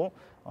뽑아가지고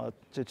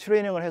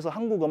트레이닝을 해서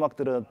한국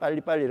음악들은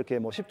빨리빨리 이렇게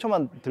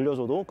 10초만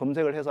들려줘도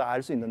검색을 해서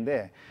알 수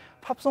있는데,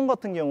 팝송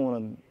같은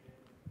경우는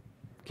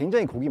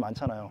굉장히 곡이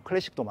많잖아요.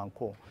 클래식도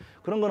많고.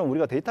 그런 거는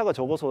우리가 데이터가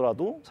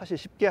적어서라도 사실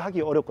쉽게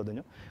하기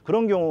어렵거든요.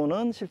 그런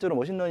경우는 실제로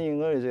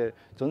머신러닝을 이제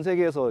전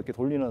세계에서 이렇게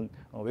돌리는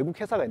외국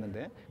회사가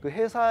있는데, 그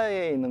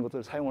회사에 있는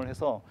것들을 사용을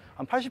해서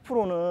한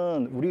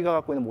 80%는 우리가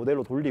갖고 있는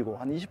모델로 돌리고,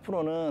 한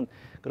 20%는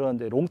그런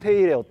이제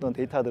롱테일의 어떤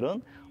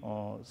데이터들은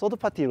서드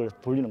파티를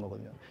돌리는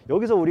거거든요.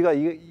 여기서 우리가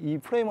이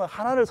프레임을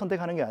하나를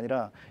선택하는 게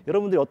아니라,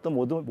 여러분들이 어떤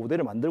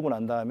모델을 만들고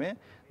난 다음에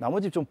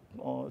나머지 좀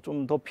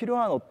더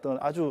필요한 어떤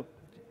아주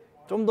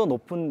좀 더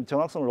높은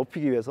정확성을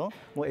높이기 위해서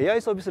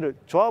AI 서비스를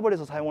조합을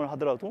해서 사용을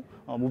하더라도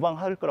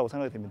무방할 거라고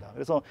생각이 됩니다.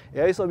 그래서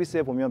AI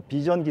서비스에 보면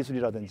비전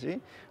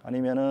기술이라든지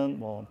아니면은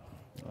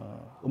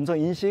음성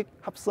인식,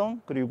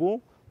 합성,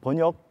 그리고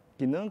번역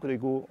기능,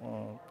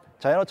 그리고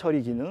자연어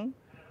처리 기능,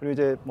 그리고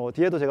이제 뭐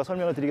뒤에도 제가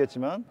설명을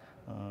드리겠지만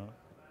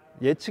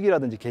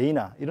예측이라든지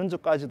개인화 이런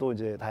쪽까지도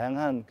이제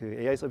다양한 그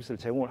AI 서비스를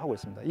제공을 하고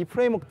있습니다. 이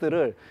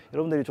프레임워크들을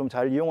여러분들이 좀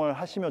잘 이용을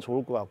하시면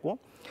좋을 것 같고,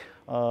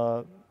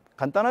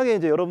 간단하게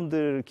이제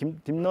여러분들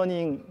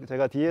딥러닝,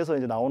 제가 뒤에서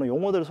이제 나오는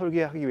용어들을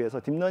설계하기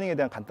위해서 딥러닝에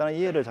대한 간단한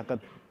이해를 잠깐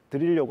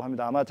드리려고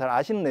합니다. 아마 잘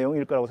아시는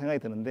내용일 거라고 생각이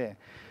드는데,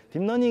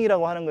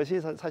 딥러닝이라고 하는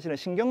것이 사실은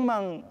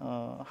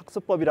신경망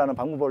학습법이라는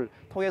방법을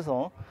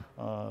통해서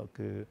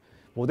그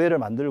모델을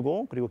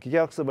만들고, 그리고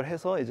기계학습을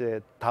해서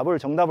이제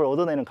정답을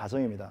얻어내는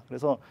과정입니다.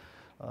 그래서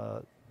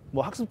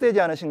뭐 학습되지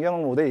않은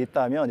신경망 모델이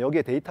있다면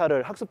여기에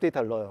학습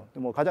데이터를 넣어요.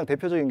 뭐 가장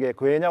대표적인 게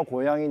괴냐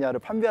고양이냐를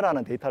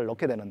판별하는 데이터를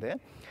넣게 되는데,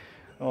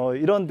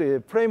 이런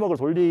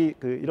프레임워크를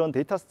이런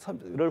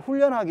데이터를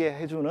훈련하게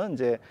해주는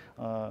이제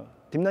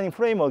딥러닝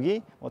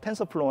프레임워크이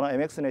텐서플로우나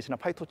MXNet이나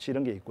파이토치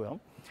이런 게 있고요.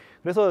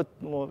 그래서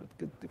뭐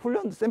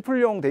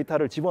샘플용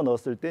데이터를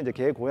집어넣었을 때 이제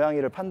개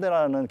고양이를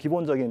판단하는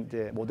기본적인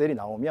이제 모델이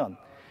나오면,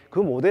 그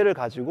모델을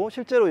가지고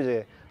실제로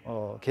이제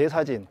개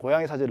사진,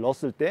 고양이 사진을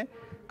넣었을 때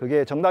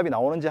그게 정답이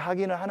나오는지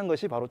확인을 하는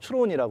것이 바로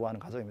추론이라고 하는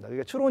과정입니다.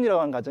 그러니까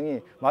추론이라고 하는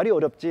과정이 말이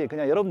어렵지,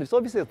 그냥 여러분들이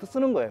서비스에서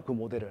쓰는 거예요, 그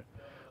모델을.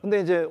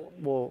 근데 이제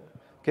뭐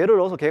개를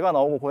넣어서 개가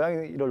나오고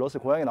고양이를 넣어서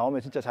고양이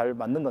나오면 진짜 잘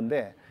맞는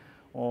건데,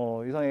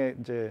 이상하게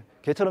이제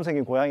개처럼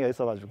생긴 고양이가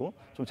있어가지고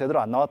좀 제대로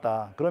안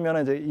나왔다.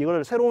 그러면 이제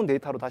이걸 새로운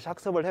데이터로 다시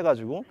학습을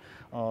해가지고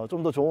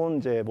좀 더 좋은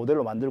이제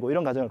모델로 만들고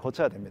이런 과정을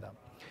거쳐야 됩니다.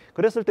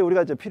 그랬을 때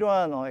우리가 이제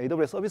필요한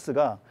AWS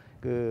서비스가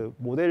그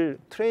모델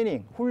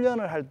트레이닝,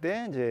 훈련을 할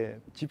때 이제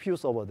GPU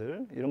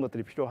서버들 이런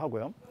것들이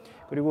필요하고요.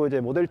 그리고 이제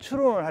모델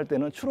추론을 할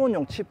때는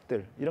추론용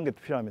칩들 이런 게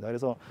필요합니다.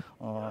 그래서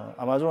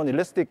아마존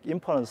일래스틱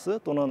인퍼런스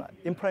또는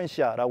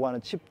인프렌시아라고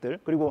하는 칩들,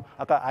 그리고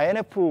아까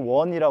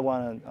INF1이라고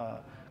하는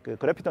그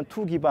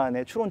그래피톤2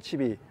 기반의 추론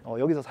칩이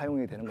여기서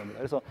사용이 되는 겁니다.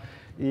 그래서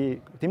이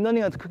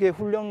딥러닝은 크게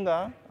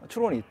훈련과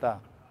추론이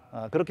있다.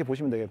 그렇게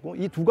보시면 되겠고,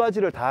 이 두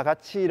가지를 다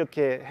같이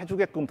이렇게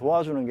해주게끔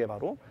도와주는 게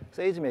바로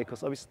세이지메이커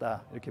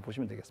서비스다, 이렇게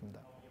보시면 되겠습니다.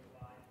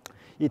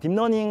 이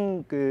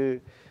딥러닝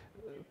그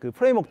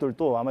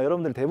프레임워크들도 아마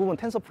여러분들 대부분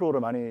텐서플로우를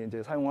많이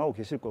이제 사용하고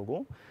계실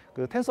거고,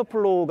 그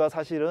텐서플로우가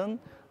사실은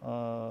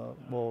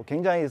뭐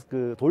굉장히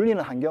그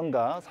돌리는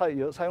환경과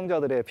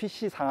사용자들의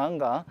PC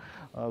상황과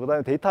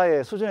그다음에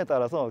데이터의 수준에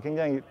따라서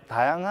굉장히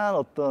다양한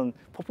어떤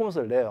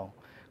퍼포먼스를 내요.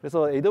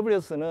 그래서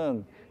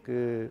AWS는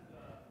그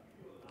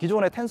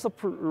기존의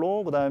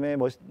텐서플로우, 그다음에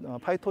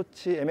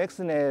파이토치,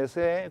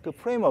 MXNet의 그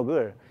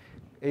프레임워크를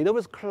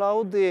AWS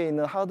클라우드에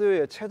있는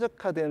하드웨어에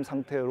최적화된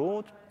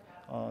상태로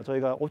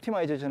저희가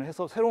옵티마이제이션을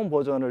해서 새로운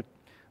버전을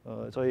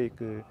저희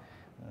그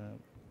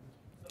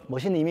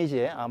머신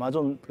이미지에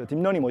아마존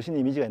딥러닝 머신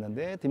이미지가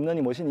있는데,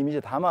 딥러닝 머신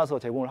이미지에 담아서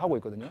제공을 하고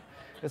있거든요.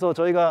 그래서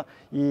저희가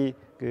이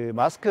그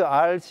마스크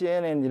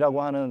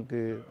RCNN이라고 하는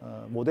그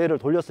모델을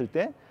돌렸을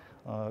때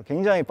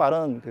굉장히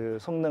빠른 그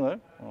성능을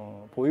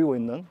보이고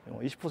있는,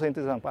 20%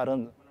 이상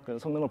빠른 그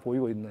성능을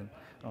보이고 있는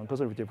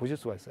것을 이제 보실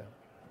수가 있어요.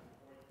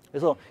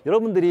 그래서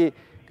여러분들이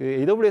그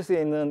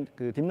AWS에 있는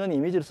그 딥러닝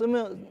이미지를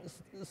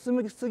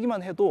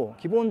쓰기만 해도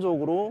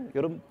기본적으로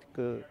여러분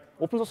그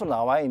오픈소스로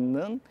나와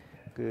있는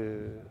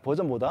그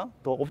버전보다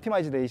더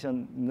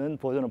옵티마이제이션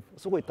버전을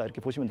쓰고 있다, 이렇게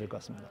보시면 될 것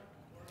같습니다.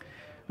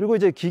 그리고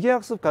이제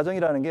기계학습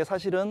과정이라는 게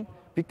사실은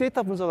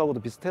빅데이터 분석하고도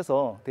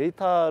비슷해서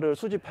데이터를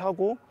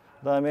수집하고,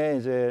 그다음에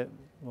이제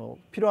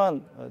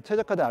필요한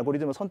최적화된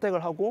알고리즘을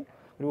선택을 하고,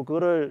 그리고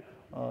그거를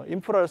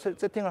인프라를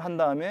세팅을 한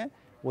다음에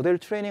모델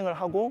트레이닝을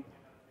하고,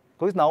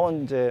 거기서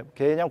나온 이제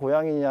개냐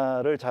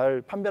고양이냐를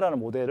잘 판별하는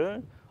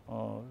모델을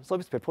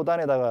서비스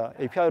배포단에다가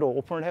API로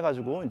오픈을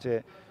해가지고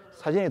이제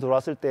사진이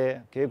들어왔을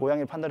때 개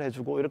고양이 판단을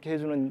해주고 이렇게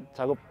해주는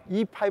작업,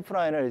 이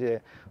파이프라인을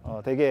이제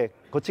되게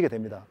거치게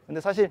됩니다. 근데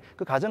사실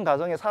그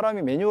과정에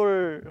사람이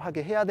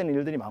매뉴얼하게 해야 되는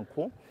일들이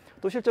많고,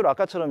 또 실제로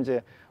아까처럼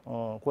이제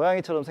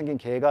고양이처럼 생긴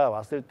개가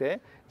왔을 때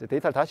이제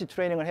데이터를 다시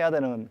트레이닝을 해야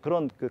되는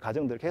그런 그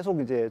과정들 계속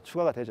이제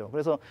추가가 되죠.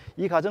 그래서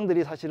이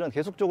과정들이 사실은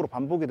계속적으로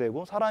반복이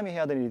되고 사람이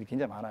해야 되는 일이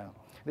굉장히 많아요.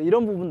 근데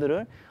이런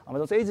부분들을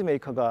아마존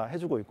세이지메이커가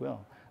해주고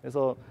있고요.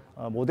 그래서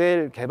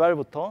모델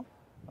개발부터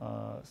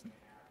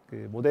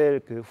그 모델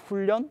그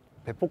훈련,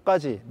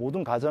 배포까지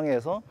모든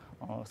과정에서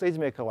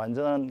세이지메이커가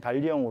완전한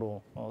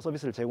관리형으로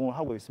서비스를 제공을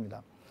하고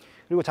있습니다.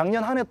 그리고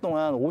작년 한 해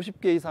동안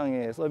 50개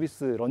이상의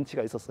서비스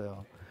런치가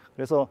있었어요.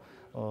 그래서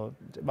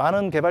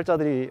많은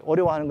개발자들이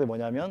어려워하는 게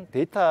뭐냐면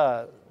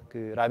데이터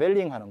그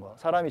라벨링 하는 거,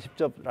 사람이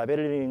직접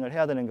라벨링을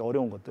해야 되는 게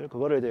어려운 것들,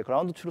 그거를 이제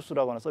그라운드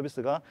트루스라고 하는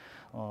서비스가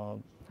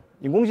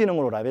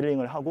인공지능으로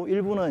라벨링을 하고,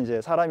 일부는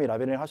이제 사람이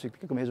라벨링을 할 수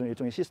있게끔 해주는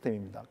일종의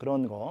시스템입니다.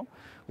 그런 거.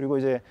 그리고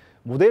이제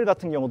모델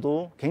같은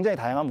경우도 굉장히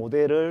다양한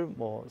모델을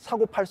뭐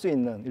사고 팔 수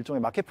있는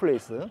일종의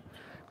마켓플레이스.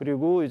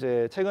 그리고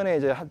이제 최근에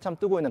이제 한참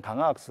뜨고 있는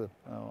강화학습,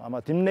 아마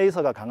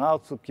딥레이서가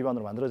강화학습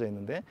기반으로 만들어져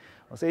있는데,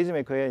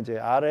 세이지메이커의 이제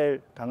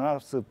RL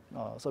강화학습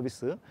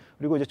서비스.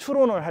 그리고 이제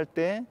추론을 할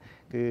때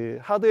그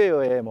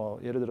하드웨어에 뭐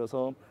예를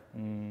들어서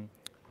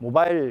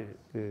모바일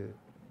그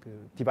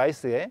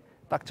디바이스에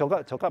딱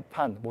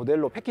적합한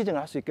모델로 패키징을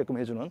할 수 있게끔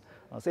해주는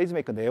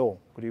세이지메이커 네오,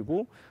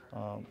 그리고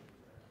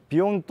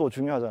비용도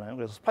중요하잖아요.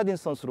 그래서 스팟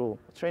인스턴스로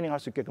트레이닝 할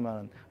수 있게끔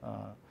하는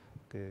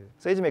그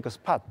세이지메이커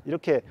스팟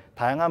이렇게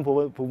다양한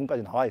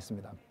부분까지 나와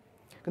있습니다.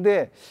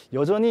 근데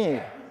여전히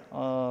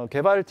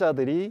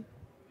개발자들이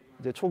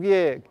이제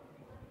초기에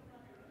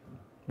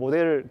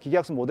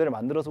기계학습 모델을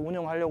만들어서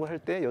운영하려고 할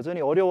때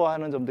여전히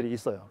어려워하는 점들이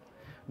있어요.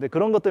 근데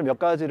그런 것들 몇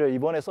가지를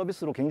이번에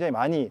서비스로 굉장히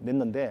많이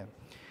냈는데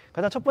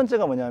가장 첫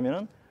번째가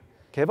뭐냐면은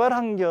개발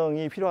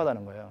환경이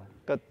필요하다는 거예요.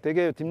 그러니까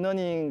되게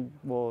딥러닝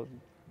뭐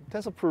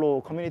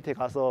텐서플로우 커뮤니티에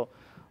가서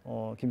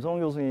김성훈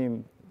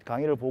교수님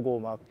강의를 보고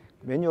막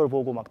매뉴얼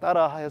보고 막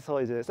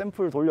따라해서 이제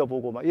샘플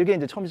돌려보고 막 이게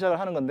이제 처음 시작을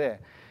하는 건데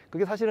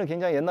그게 사실은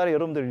굉장히 옛날에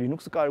여러분들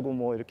리눅스 깔고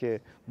뭐 이렇게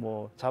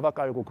뭐 자바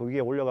깔고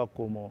거기에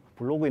올려갖고 뭐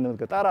블로그 있는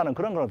거 따라하는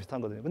그런 거랑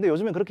비슷한 거든요. 근데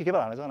요즘엔 그렇게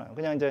개발 안 하잖아요.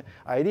 그냥 이제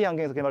IDE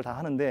환경에서 개발 다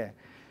하는데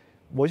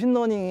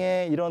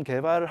머신러닝에 이런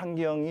개발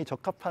환경이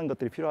적합한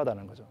것들이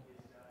필요하다는 거죠.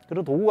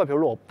 그런 도구가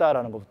별로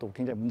없다라는 것도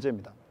굉장히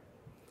문제입니다.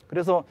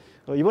 그래서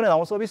이번에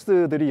나온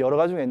서비스들이 여러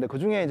가지가 있는데 그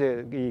중에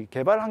이제 이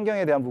개발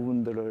환경에 대한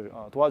부분들을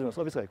도와주는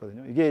서비스가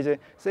있거든요. 이게 이제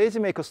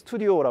세이지메이커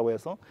스튜디오라고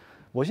해서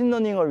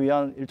머신러닝을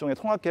위한 일종의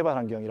통합 개발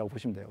환경이라고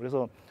보시면 돼요.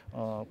 그래서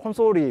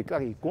콘솔이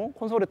딱 있고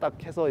콘솔에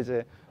딱 해서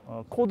이제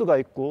코드가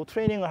있고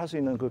트레이닝을 할 수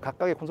있는 그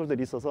각각의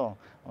콘솔들이 있어서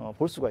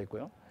볼 수가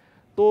있고요.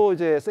 또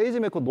이제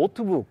세이지메이커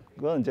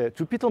노트북은 이제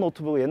주피터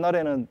노트북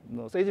옛날에는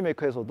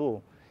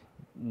세이지메이커에서도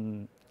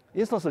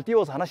인스턴스를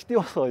띄워서 하나씩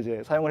띄워서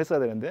이제 사용을 했어야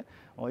되는데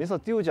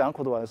인스턴스 띄우지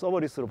않고도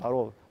서버리스로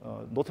바로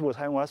노트북을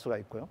사용할 수가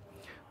있고요.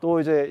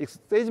 또 이제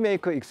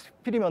세이지메이커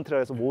익스피리먼트라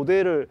해서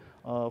모델을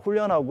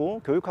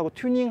훈련하고 교육하고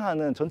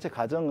튜닝하는 전체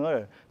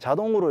과정을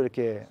자동으로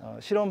이렇게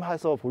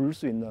실험해서 볼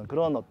수 있는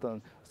그런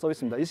어떤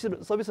서비스입니다. 이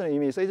서비스는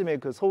이미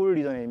세이지메이커 서울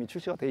리전에 이미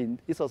출시가 돼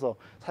있어서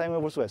사용해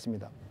볼 수가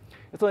있습니다.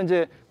 그래서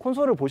이제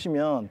콘솔을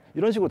보시면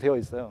이런 식으로 되어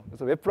있어요.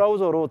 그래서 웹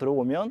브라우저로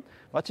들어오면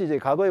마치 이제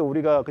과거에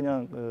우리가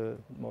그냥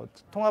뭐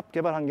통합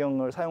개발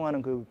환경을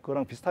사용하는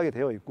그거랑 비슷하게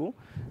되어 있고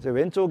이제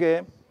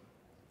왼쪽에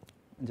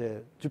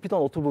이제 주피터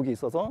노트북이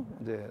있어서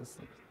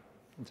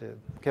이제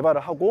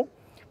개발을 하고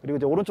그리고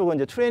이제 오른쪽은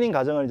이제 트레이닝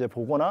과정을 이제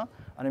보거나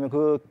아니면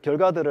그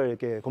결과들을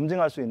이렇게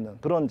검증할 수 있는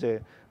그런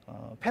이제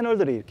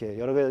패널들이 이렇게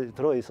여러 개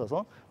들어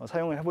있어서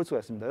사용을 해볼 수가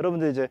있습니다.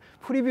 여러분들 이제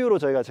프리뷰로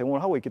저희가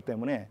제공을 하고 있기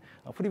때문에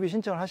프리뷰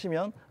신청을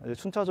하시면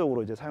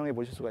순차적으로 이제 사용해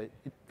보실 수가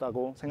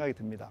있다고 생각이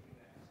듭니다.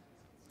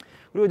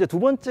 그리고 이제 두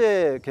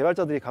번째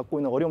개발자들이 갖고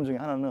있는 어려움 중에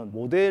하나는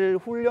모델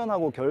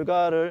훈련하고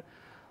결과를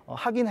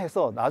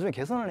확인해서 나중에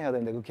개선을 해야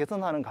되는데 그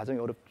개선하는 과정이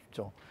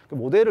어렵죠. 그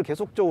모델을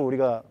계속적으로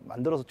우리가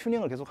만들어서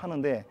튜닝을 계속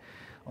하는데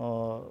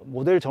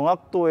모델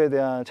정확도에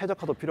대한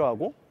최적화도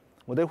필요하고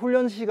모델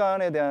훈련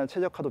시간에 대한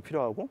최적화도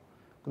필요하고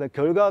그다음에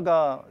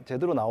결과가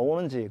제대로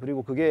나오는지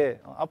그리고 그게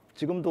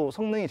지금도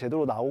성능이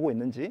제대로 나오고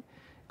있는지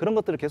그런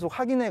것들을 계속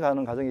확인해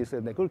가는 과정이 있어야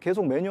되는데 그걸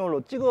계속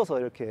매뉴얼로 찍어서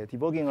이렇게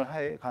디버깅을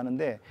해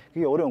가는데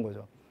그게 어려운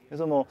거죠.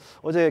 그래서 뭐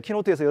어제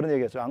키노트에서 이런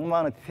얘기했죠.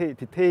 악마는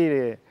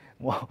디테일에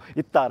뭐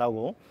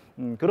있다라고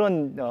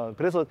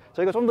그래서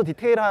저희가 좀 더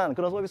디테일한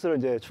그런 서비스를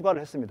이제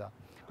추가를 했습니다.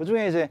 그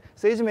중에 이제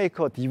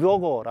세이지메이커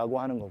디버거라고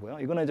하는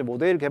거고요. 이거는 이제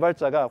모델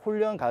개발자가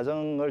훈련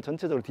과정을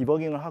전체적으로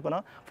디버깅을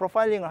하거나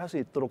프로파일링을 할 수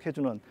있도록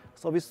해주는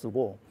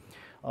서비스고,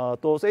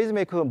 또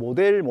세이지메이커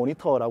모델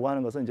모니터라고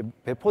하는 것은 이제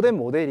배포된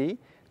모델이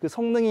그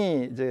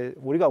성능이 이제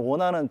우리가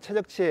원하는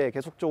최적치에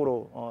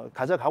계속적으로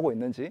가져가고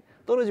있는지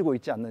떨어지고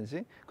있지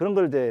않는지 그런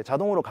걸 이제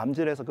자동으로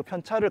감지를 해서 그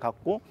편차를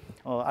갖고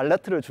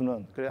알라트를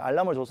주는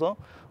알람을 줘서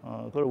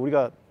그걸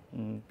우리가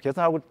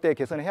개선하고 때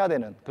개선해야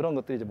되는 그런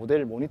것들이 이제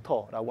모델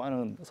모니터라고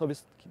하는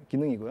서비스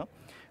기능이고요.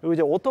 그리고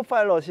이제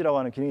오토파일럿이라고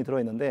하는 기능이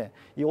들어있는데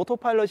이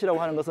오토파일럿이라고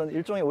하는 것은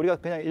일종의 우리가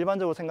그냥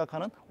일반적으로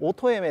생각하는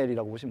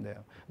오토ML이라고 보시면 돼요.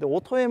 근데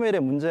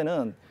오토ML의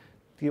문제는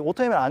이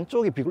오토ML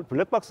안쪽이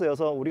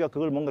블랙박스여서 우리가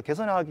그걸 뭔가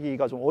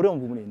개선하기가 좀 어려운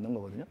부분이 있는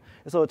거거든요.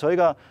 그래서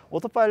저희가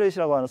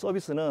오토파일럿이라고 하는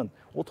서비스는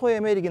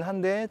오토ML이긴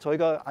한데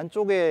저희가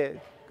안쪽에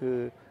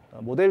그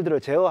모델들을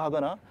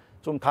제어하거나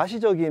좀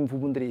가시적인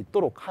부분들이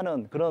있도록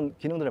하는 그런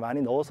기능들을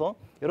많이 넣어서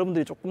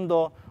여러분들이 조금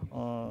더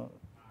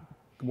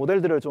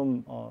모델들을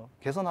좀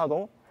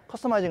개선하고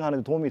커스터마이징하는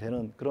데 도움이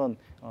되는 그런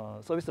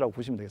서비스라고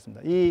보시면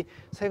되겠습니다. 이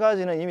세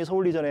가지는 이미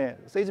서울 리전에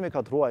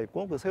세이지메이커가 들어와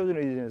있고 그 서울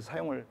리전에서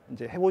사용을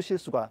이제 해보실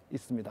수가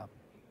있습니다.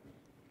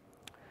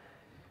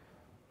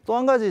 또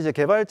한 가지 이제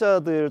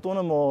개발자들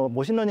또는 뭐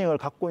머신러닝을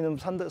갖고 있는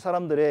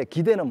사람들의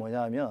기대는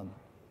뭐냐면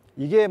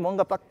이게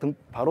뭔가 딱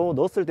바로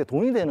넣었을 때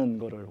돈이 되는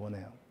거를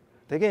원해요.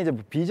 되게 이제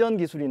비전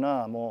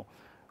기술이나 뭐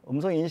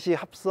음성 인식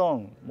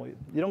합성 뭐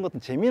이런 것도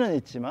재미는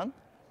있지만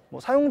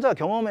뭐 사용자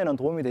경험에는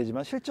도움이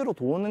되지만 실제로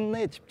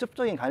돈에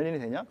직접적인 관련이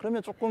되냐?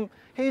 그러면 조금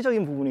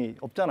회의적인 부분이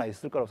없잖아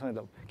있을 거라고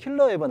생각합니다.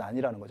 킬러 앱은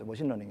아니라는 거죠,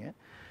 머신러닝에.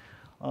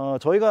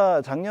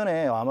 저희가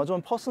작년에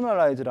아마존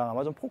퍼스널라이즈랑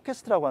아마존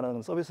포캐스트라고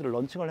하는 서비스를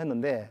런칭을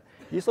했는데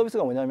이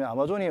서비스가 뭐냐면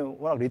아마존이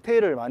워낙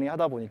리테일을 많이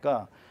하다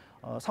보니까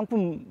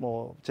상품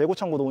뭐 재고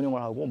창고도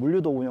운영을 하고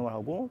물류도 운영을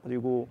하고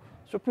그리고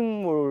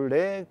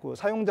쇼핑몰의 그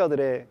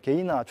사용자들의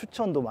개인화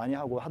추천도 많이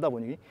하고 하다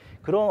보니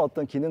그런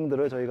어떤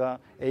기능들을 저희가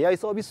AI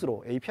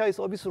서비스로 API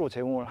서비스로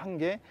제공을 한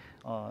게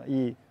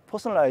이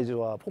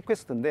퍼스널라이즈와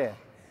포캐스트인데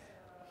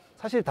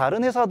사실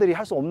다른 회사들이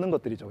할 수 없는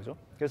것들이죠, 그죠?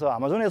 그래서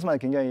아마존에서만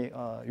굉장히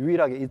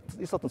유일하게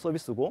있었던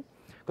서비스고,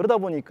 그러다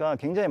보니까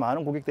굉장히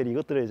많은 고객들이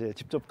이것들을 이제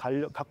직접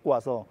갖고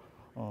와서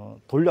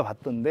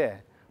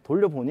돌려봤던데,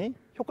 돌려보니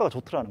효과가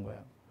좋더라는 거예요.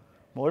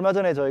 뭐 얼마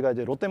전에 저희가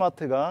이제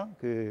롯데마트가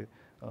그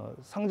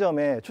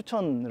상점에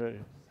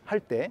추천을 할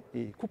때,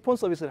 이 쿠폰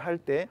서비스를 할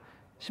때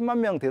 10만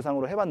명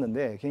대상으로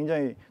해봤는데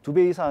굉장히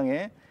 2배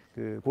이상의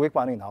그 고객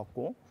반응이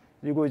나왔고,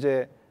 그리고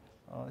이제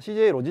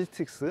CJ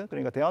로지스틱스,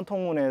 그러니까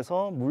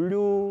대한통운에서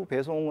물류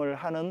배송을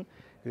하는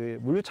그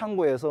물류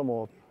창고에서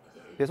뭐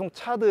배송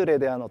차들에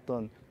대한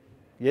어떤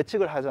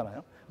예측을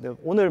하잖아요. 근데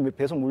오늘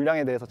배송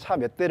물량에 대해서 차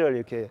몇 대를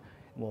이렇게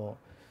뭐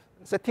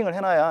세팅을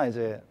해놔야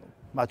이제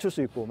맞출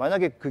수 있고,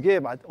 만약에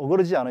그게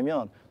어그러지지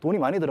않으면 돈이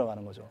많이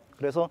들어가는 거죠.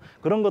 그래서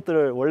그런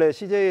것들을 원래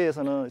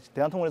CJ에서는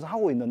대한통운에서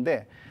하고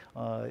있는데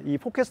이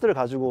포캐스트를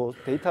가지고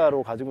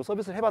데이터로 가지고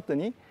서비스를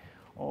해봤더니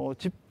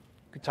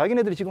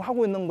자기네들이 지금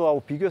하고 있는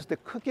거하고 비교했을 때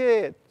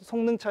크게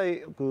성능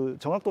차이, 그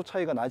정확도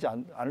차이가 나지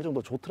않을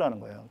정도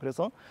좋더라는 거예요.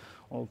 그래서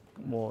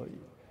뭐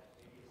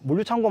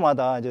물류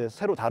창고마다 이제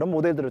새로 다른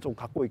모델들을 좀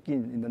갖고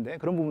있긴 있는데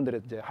그런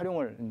부분들에 이제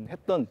활용을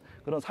했던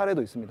그런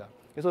사례도 있습니다.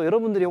 그래서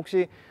여러분들이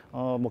혹시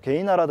뭐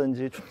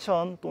개인화라든지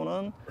추천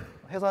또는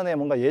회사 내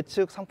뭔가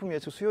예측, 상품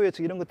예측, 수요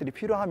예측 이런 것들이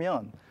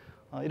필요하면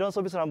이런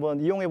서비스를 한번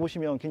이용해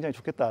보시면 굉장히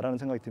좋겠다라는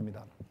생각이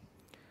듭니다.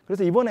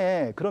 그래서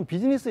이번에 그런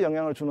비즈니스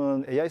영향을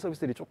주는 AI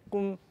서비스들이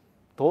조금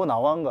더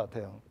나온 것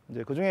같아요.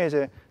 이제 그 중에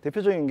이제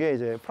대표적인 게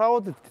이제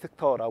프라우드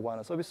디텍터라고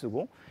하는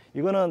서비스고,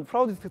 이거는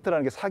프라우드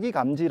디텍터라는 게 사기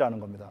감지라는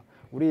겁니다.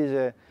 우리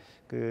이제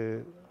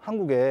그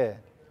한국에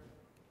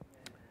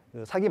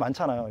그 사기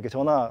많잖아요. 이게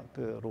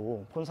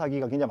전화로 폰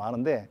사기가 굉장히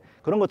많은데,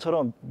 그런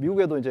것처럼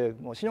미국에도 이제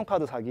뭐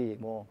신용카드 사기,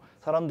 뭐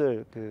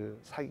사람들 그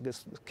사기, 그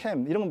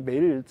스캠 이런 거,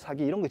 메일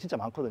사기 이런 거 진짜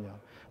많거든요.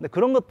 근데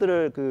그런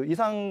것들을 그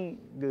이상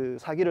그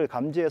사기를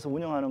감지해서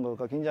운영하는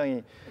거가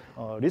굉장히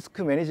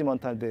리스크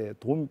매니지먼트한테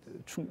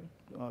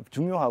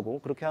중요하고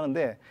그렇게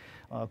하는데,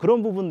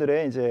 그런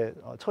부분들에 이제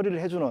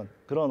처리를 해주는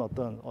그런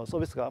어떤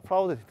서비스가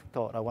프라우드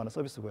디텍터라고 하는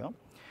서비스고요.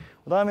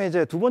 그다음에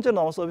이제 두 번째로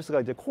나온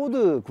서비스가 이제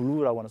코드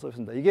글루라고 하는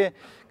서비스입니다. 이게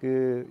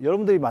그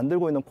여러분들이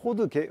만들고 있는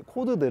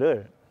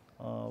코드들을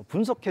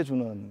분석해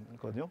주는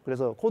거거든요.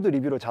 그래서 코드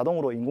리뷰를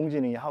자동으로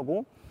인공지능이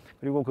하고,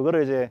 그리고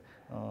그거를 이제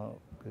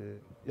그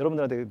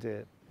여러분들한테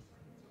이제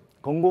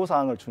권고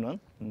사항을 주는,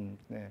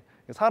 네.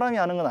 사람이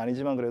하는 건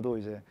아니지만 그래도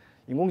이제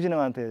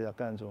인공지능한테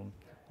약간 좀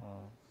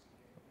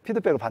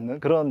피드백을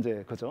받는 그런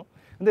이제 거죠.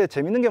 근데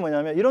재밌는 게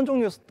뭐냐면 이런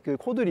종류 그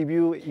코드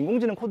리뷰,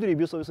 인공지능 코드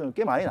리뷰 서비스는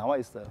꽤 많이 나와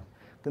있어요.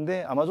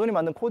 근데 아마존이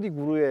만든 코드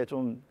그루의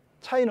좀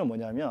차이는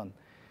뭐냐면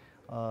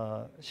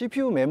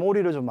CPU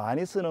메모리를 좀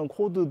많이 쓰는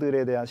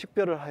코드들에 대한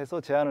식별을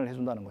해서 제한을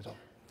해준다는 거죠.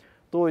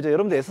 또 이제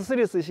여러분들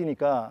S3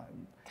 쓰시니까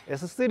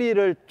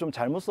S3를 좀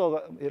잘못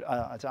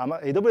아마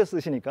AWS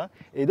쓰시니까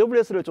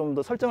AWS를 좀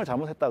더 설정을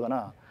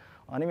잘못했다거나,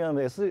 아니면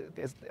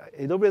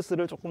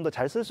AWS를 조금 더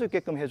잘 쓸 수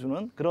있게끔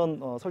해주는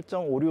그런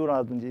설정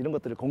오류라든지 이런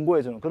것들을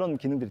권고해주는 그런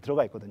기능들이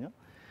들어가 있거든요.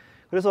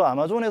 그래서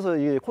아마존에서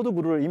이 코드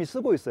그루를 이미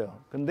쓰고 있어요.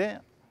 근데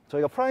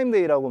저희가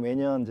프라임데이라고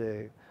매년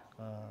이제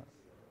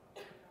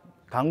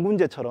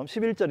강군제처럼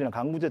 11절이나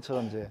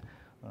강군제처럼 이제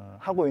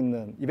하고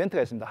있는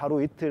이벤트가 있습니다.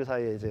 하루 이틀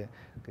사이에 이제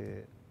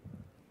그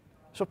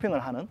쇼핑을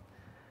하는.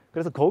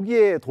 그래서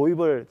거기에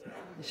도입을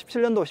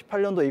 17년도,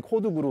 18년도 이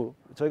코드 그루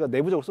저희가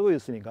내부적으로 쓰고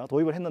있으니까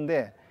도입을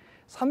했는데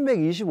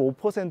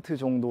 325%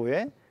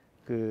 정도의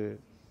그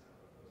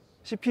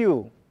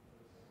CPU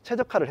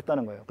최적화를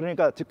했다는 거예요.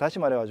 그러니까 즉 다시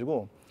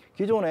말해가지고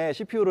기존에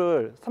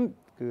CPU를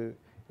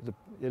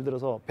예를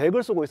들어서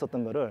 100을 쓰고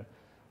있었던 거를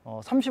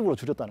 30으로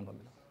줄였다는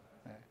겁니다.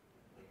 네.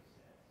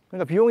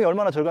 그러니까 비용이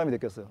얼마나 절감이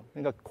됐겠어요.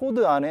 그러니까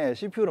코드 안에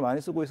CPU를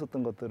많이 쓰고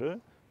있었던 것들을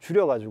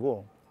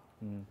줄여가지고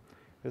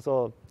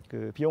그래서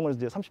그 비용을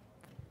이제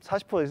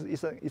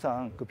 40%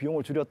 이상 그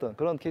비용을 줄였던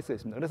그런 케이스가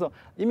있습니다. 그래서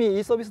이미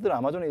이 서비스들을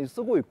아마존에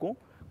쓰고 있고,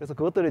 그래서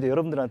그것들을 이제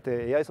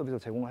여러분들한테 AI 서비스를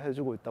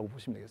제공해주고 있다고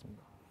보시면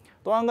되겠습니다.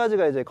 또 한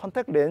가지가 이제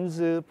컨택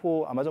렌즈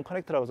포 아마존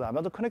커넥트라고 해서,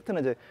 아마존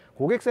커넥트는 이제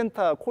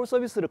고객센터 콜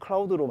서비스를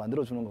클라우드로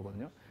만들어 주는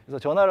거거든요. 그래서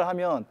전화를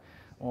하면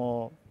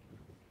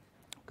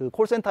그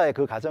콜센터의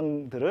그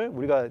가정들을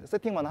우리가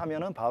세팅만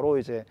하면은 바로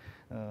이제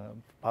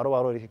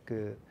바로 이렇게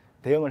그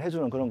대응을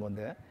해주는 그런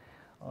건데,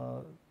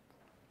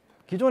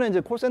 기존에 이제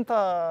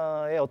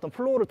콜센터의 어떤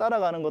플로우를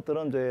따라가는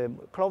것들은 이제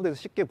클라우드에서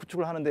쉽게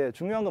구축을 하는데,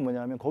 중요한 건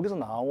뭐냐면 거기서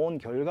나온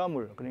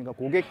결과물, 그러니까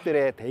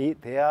고객들의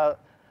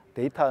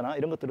데이터나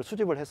이런 것들을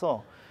수집을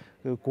해서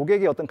그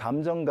고객의 어떤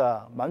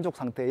감정과 만족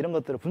상태 이런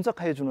것들을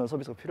분석해 주는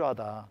서비스가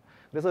필요하다.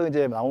 그래서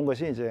이제 나온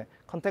것이 이제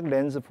컨택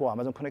렌즈 포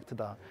아마존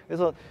커넥트다.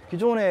 그래서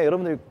기존에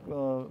여러분들이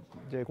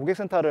이제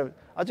고객센터를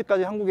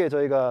아직까지 한국에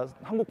저희가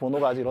한국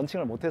번호가 아직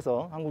런칭을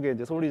못해서 한국에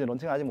이제 서울리전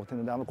런칭을 아직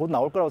못했는데 아마 곧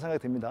나올 거라고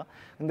생각이 듭니다.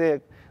 근데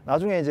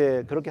나중에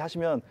이제 그렇게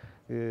하시면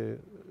그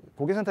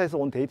고객센터에서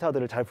온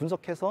데이터들을 잘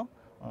분석해서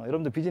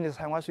여러분들 비즈니스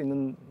사용할 수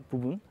있는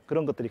부분,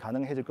 그런 것들이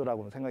가능해질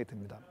거라고 생각이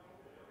듭니다.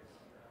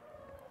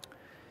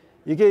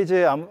 이게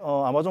이제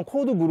아마존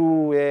코드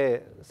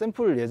그루의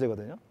샘플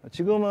예제거든요.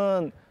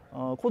 지금은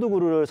코드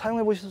구루를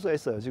사용해 보실 수가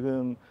있어요.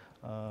 지금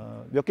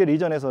몇 개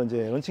리전에서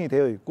이제 런칭이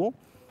되어 있고,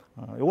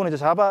 요거는 이제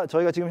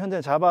저희가 지금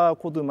현재 자바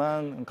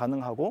코드만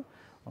가능하고,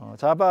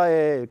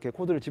 자바에 이렇게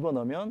코드를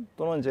집어넣으면,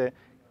 또는 이제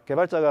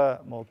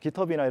개발자가 뭐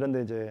깃허브나 이런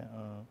데 이제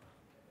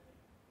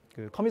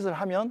그 커밋을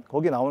하면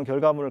거기에 나오는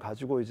결과물을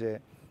가지고 이제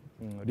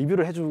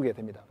리뷰를 해주게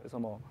됩니다. 그래서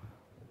뭐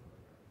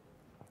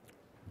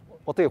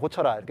어떻게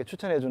고쳐라 이렇게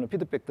추천해주는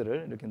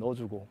피드백들을 이렇게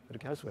넣어주고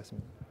이렇게 할 수가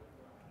있습니다.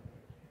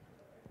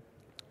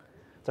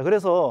 자,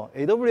 그래서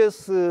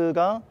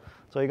AWS가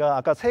저희가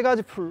아까 세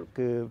가지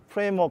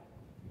프레임워크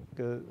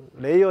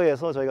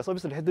레이어에서 저희가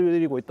서비스를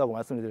해드리고 있다고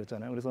말씀을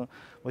드렸잖아요. 그래서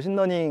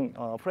머신러닝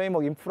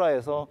프레임워크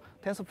인프라에서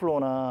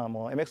텐서플로우나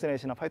뭐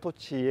MXNet이나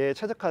파이토치에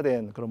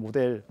최적화된 그런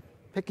모델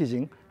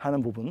패키징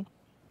하는 부분,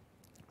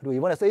 그리고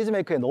이번에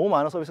세이지메이커에 너무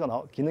많은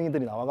서비스가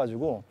기능들이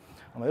나와가지고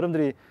아마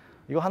여러분들이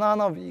이거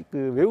하나하나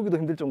외우기도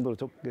힘들 정도로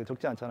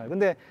적지 않잖아요.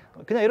 근데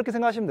그냥 이렇게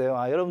생각하시면 돼요.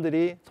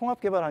 여러분들이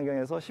통합 개발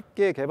환경에서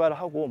쉽게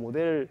개발하고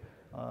모델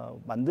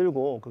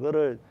만들고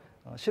그거를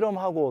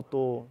실험하고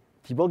또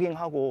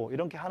디버깅하고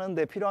이렇게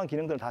하는데 필요한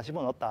기능들을 다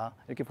집어넣었다,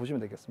 이렇게 보시면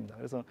되겠습니다.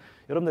 그래서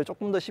여러분들이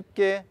조금 더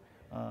쉽게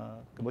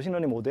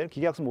머신러닝 모델,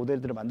 기계학습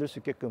모델들을 만들 수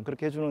있게끔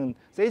그렇게 해주는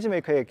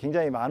세이지메이커에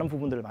굉장히 많은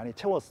부분들을 많이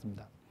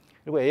채웠습니다.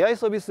 그리고 AI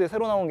서비스에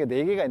새로 나온 게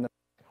 4개가 있는데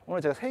오늘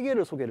제가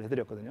 3개를 소개를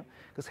해드렸거든요.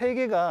 그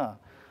 3개가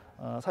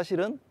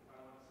사실은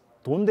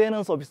돈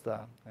되는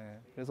서비스다.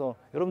 그래서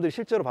여러분들이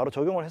실제로 바로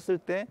적용을 했을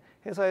때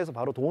회사에서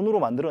바로 돈으로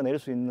만들어낼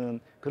수 있는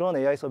그런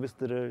AI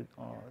서비스들을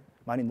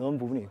많이 넣은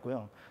부분이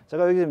있고요.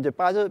 제가 여기 이제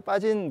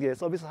빠진 게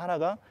서비스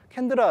하나가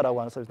캔드라라고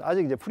하는 서비스.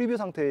 아직 이제 프리뷰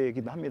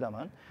상태이긴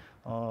합니다만,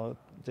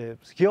 이제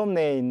기업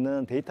내에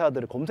있는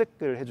데이터들을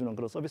검색을 해주는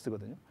그런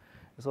서비스거든요.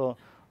 그래서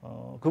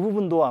그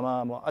부분도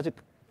아마 뭐 아직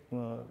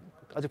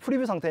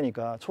프리뷰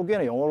상태니까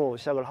초기에는 영어로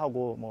시작을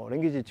하고 뭐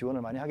랭귀지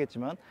지원을 많이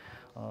하겠지만,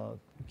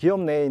 기업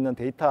내에 있는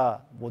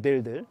데이터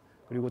모델들,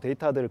 그리고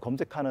데이터들을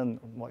검색하는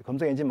뭐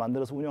검색 엔진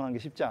만들어서 운영하는 게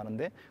쉽지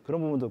않은데,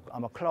 그런 부분도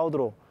아마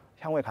클라우드로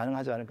향후에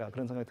가능하지 않을까,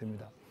 그런 생각이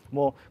듭니다.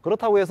 뭐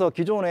그렇다고 해서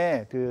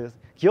기존에 그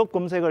기업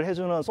검색을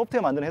해주는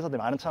소프트웨어 만드는 회사들이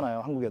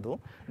많잖아요, 한국에도.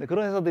 근데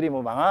그런 회사들이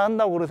뭐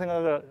망한다고 그런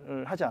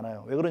생각을 하지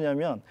않아요. 왜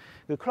그러냐면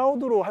그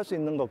클라우드로 할 수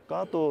있는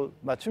것과 또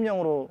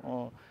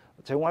맞춤형으로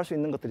제공할 수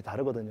있는 것들이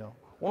다르거든요.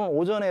 오늘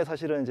오전에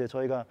사실은 이제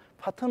저희가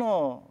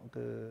파트너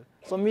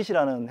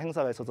썸밋이라는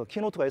행사가 있어서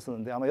키노트가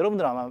있었는데, 아마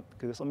여러분들 아마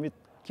그 썸밋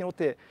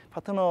키노트에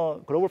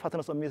글로벌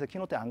파트너 썸밋에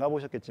키노트에 안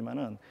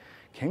가보셨겠지만은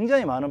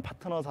굉장히 많은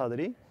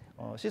파트너사들이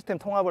시스템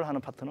통합을 하는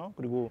파트너,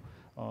 그리고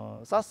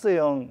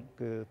사스형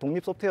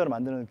독립 소프트웨어를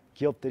만드는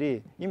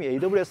기업들이 이미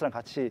AWS랑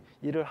같이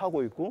일을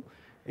하고 있고,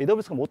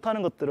 AWS가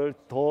못하는 것들을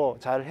더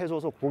잘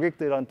해줘서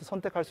고객들한테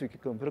선택할 수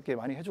있게끔 그렇게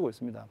많이 해주고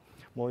있습니다.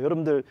 뭐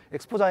여러분들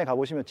엑스포장에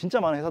가보시면 진짜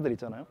많은 회사들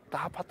있잖아요.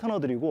 다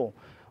파트너들이고,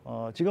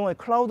 지금은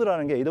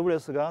클라우드라는 게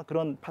AWS가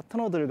그런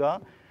파트너들과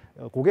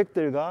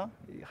고객들과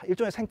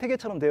일종의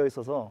생태계처럼 되어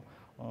있어서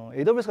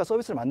AWS가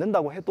서비스를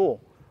만든다고 해도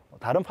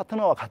다른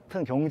파트너와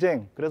같은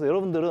경쟁, 그래서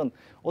여러분들은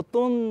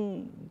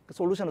어떤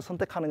솔루션을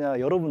선택하느냐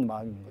여러분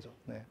마음인 거죠.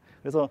 네.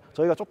 그래서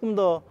저희가 조금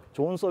더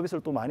좋은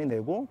서비스를 또 많이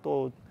내고,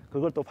 또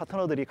그걸 또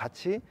파트너들이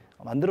같이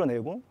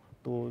만들어내고,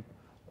 또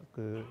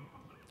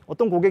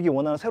어떤 고객이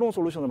원하는 새로운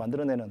솔루션을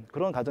만들어내는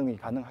그런 과정이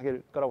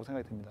가능할 거라고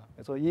생각이 듭니다.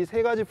 그래서 이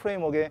 3가지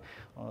프레임워크에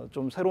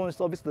좀 새로운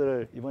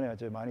서비스들을 이번에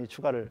이제 많이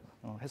추가를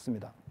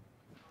했습니다.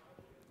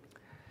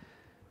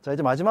 자,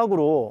 이제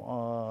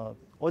마지막으로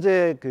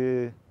어제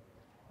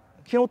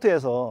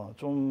키노트에서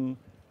좀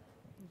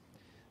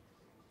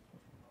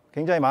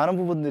굉장히 많은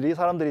부분들이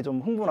사람들이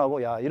좀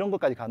흥분하고, 야, 이런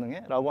것까지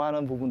가능해? 라고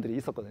하는 부분들이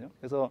있었거든요.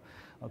 그래서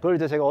그걸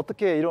이제 제가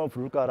어떻게 이름을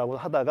부를까라고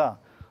하다가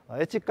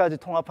엣지까지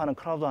통합하는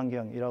클라우드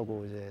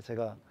환경이라고 이제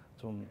제가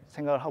좀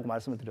생각을 하고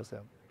말씀을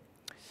드렸어요.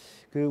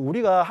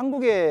 우리가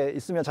한국에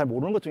있으면 잘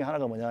모르는 것 중에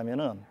하나가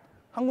뭐냐면은,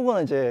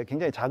 한국은 이제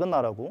굉장히 작은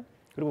나라고,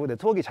 그리고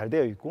네트워크가 잘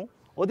되어 있고,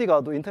 어디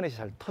가도 인터넷이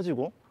잘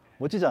터지고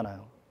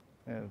멋지잖아요.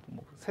 예,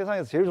 뭐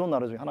세상에서 제일 좋은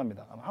나라 중에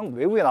하나입니다. 아마 한국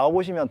외국에 나와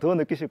보시면 더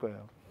느끼실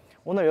거예요.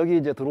 오늘 여기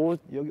이제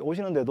여기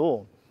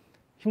오시는데도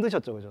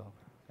힘드셨죠, 그죠?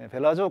 예,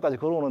 벨라즈오까지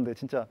걸어오는데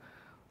진짜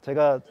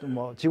제가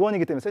뭐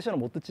직원이기 때문에 세션을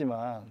못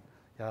듣지만,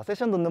 야,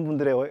 세션 듣는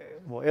분들의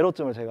뭐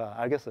애로점을 제가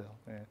알겠어요.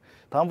 예,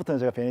 다음부터는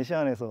제가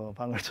베네시안에서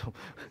방을 좀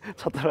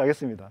찾도록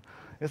하겠습니다.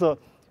 그래서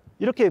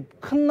이렇게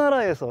큰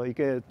나라에서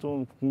이렇게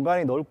좀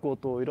공간이 넓고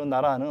또 이런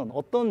나라는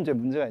어떤 이제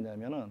문제가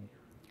있냐면은,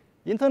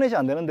 인터넷이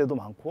안 되는 데도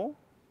많고,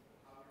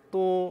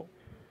 또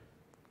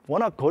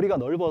워낙 거리가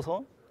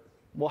넓어서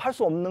뭐 할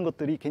수 없는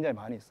것들이 굉장히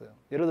많이 있어요.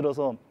 예를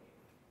들어서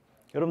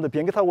여러분들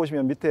비행기 타고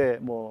오시면 밑에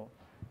뭐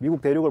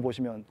미국 대륙을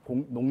보시면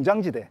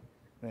농장지대,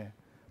 네.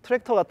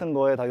 트랙터 같은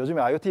거에 다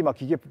요즘에 IoT 막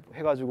기계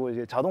해가지고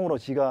이제 자동으로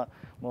지가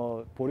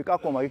뭐 보리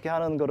깎고 막 이렇게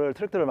하는 거를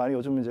트랙터를 많이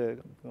요즘 이제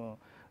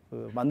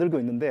만들고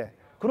있는데,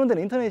 그런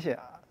데는 인터넷이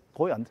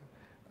거의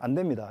안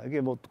됩니다.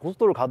 이게 뭐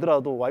고속도로를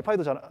가더라도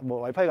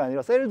와이파이가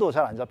아니라 셀도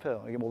잘 안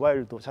잡혀요. 이게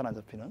모바일도 잘 안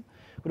잡히는.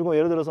 그리고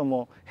예를 들어서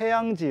뭐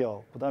해양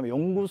지역, 그다음에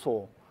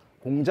연구소,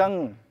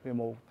 공장,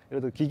 뭐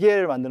예를 들어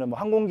기계를 만드는 뭐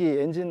항공기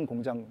엔진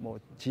공장, 뭐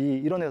GE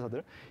이런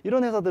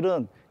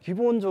회사들은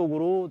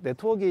기본적으로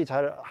네트워크가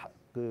잘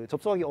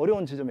접속하기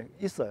어려운 지점에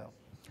있어요.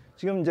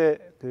 지금 이제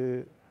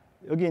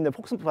여기 있는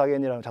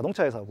폭스바겐이라는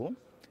자동차 회사고,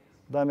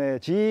 그다음에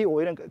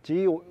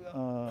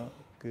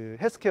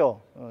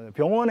헬스케어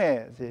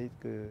병원에 이제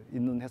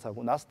있는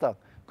회사고, 나스닥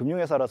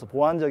금융회사라서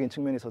보안적인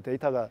측면에서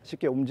데이터가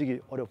쉽게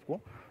움직이기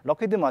어렵고,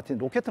 럭히드 마틴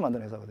로켓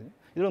만드는 회사거든요.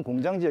 이런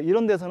공장 지역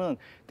이런 데서는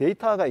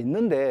데이터가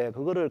있는데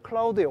그거를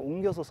클라우드에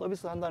옮겨서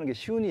서비스 한다는 게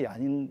쉬운 일이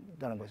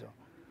아니다는 거죠.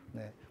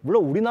 네.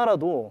 물론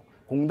우리나라도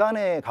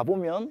공단에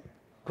가보면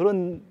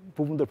그런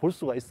부분들 볼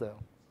수가 있어요.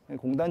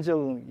 공단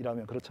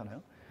지역이라면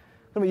그렇잖아요.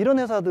 그러면 이런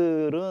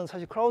회사들은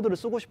사실 클라우드를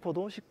쓰고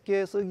싶어도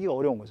쉽게 쓰기가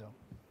어려운 거죠.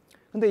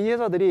 근데 이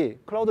회사들이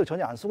클라우드를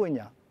전혀 안 쓰고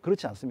있냐?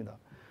 그렇지 않습니다.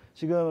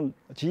 지금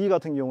GE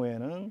같은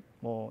경우에는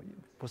뭐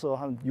벌써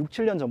한 6,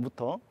 7년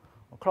전부터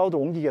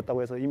클라우드를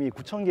옮기겠다고 해서 이미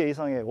 9,000개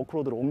이상의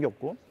워크로드를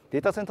옮겼고,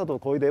 데이터 센터도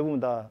거의 대부분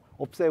다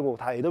없애고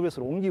다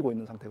AWS로 옮기고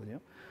있는 상태거든요.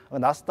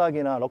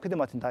 나스닥이나 럭히드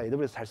마틴 다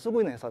AWS 잘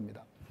쓰고 있는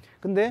회사입니다.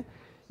 근데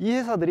이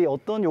회사들이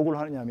어떤 요구를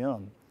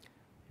하냐면,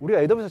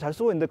 우리가 AWS 잘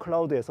쓰고 있는데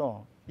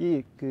클라우드에서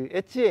이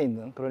엣지에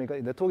있는, 그러니까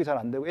네트워크가 잘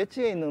안 되고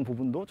엣지에 있는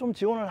부분도 좀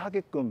지원을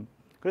하게끔,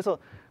 그래서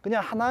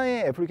그냥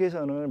하나의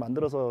애플리케이션을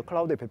만들어서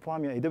클라우드에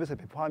배포하면, AWS에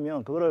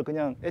배포하면 그거를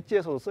그냥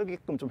엣지에서도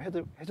쓰게끔 좀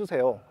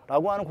해주세요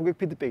라고 하는 고객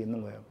피드백이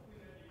있는 거예요.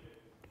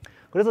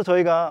 그래서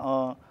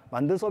저희가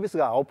만든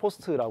서비스가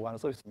아웃포스트라고 하는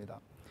서비스입니다.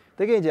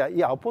 되게 이제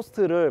이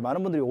아웃포스트를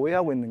많은 분들이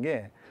오해하고 있는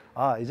게,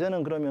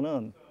 이제는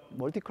그러면은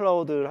멀티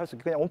클라우드를 할 수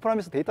있게 그냥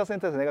온프라미스 데이터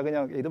센터에서 내가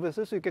그냥 AWS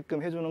쓸 수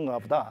있게끔 해주는가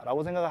보다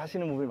라고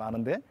생각하시는 부분이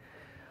많은데,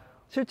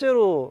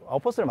 실제로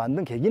아웃포스트를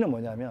만든 계기는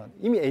뭐냐면,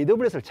 이미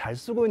AWS를 잘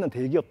쓰고 있는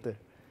대기업들,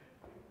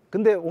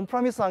 근데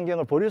온프라미스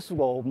환경을 버릴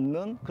수가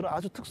없는 그런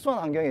아주 특수한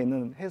환경에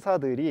있는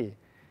회사들이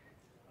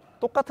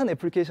똑같은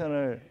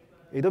애플리케이션을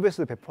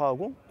AWS에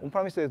배포하고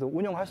온프라미스에도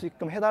운영할 수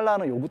있게끔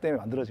해달라는 요구 때문에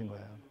만들어진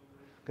거예요.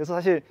 그래서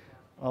사실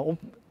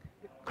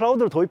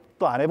클라우드를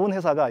도입도 안 해본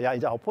회사가 야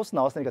이제 아웃포스트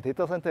나왔으니까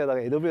데이터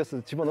센터에다가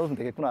AWS 집어넣으면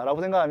되겠구나 라고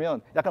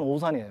생각하면 약간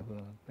오산이에요.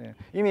 네.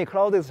 이미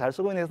클라우드에서 잘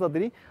쓰고 있는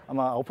회사들이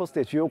아마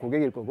아웃포스트의 주요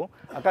고객일 거고,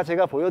 아까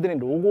제가 보여드린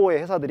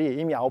로고의 회사들이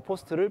이미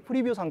아웃포스트를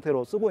프리뷰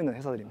상태로 쓰고 있는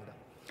회사들입니다.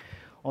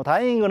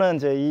 다행인 거는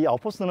이제 이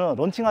아웃포스트는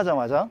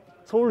런칭하자마자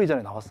서울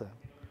리전에 나왔어요.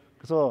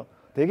 그래서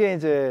되게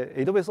이제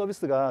AWS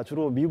서비스가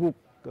주로 미국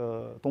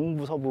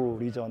동부 서부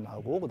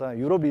리전하고, 그다음에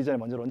유럽 리전에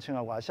먼저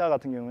런칭하고, 아시아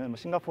같은 경우에는 뭐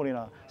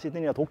싱가포르나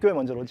시드니나 도쿄에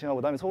먼저 런칭하고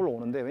그다음에 서울로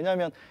오는데,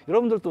 왜냐하면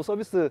여러분들도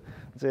서비스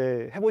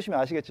이제 해보시면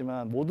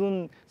아시겠지만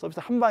모든 서비스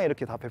한 방에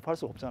이렇게 다 배포할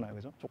수가 없잖아요,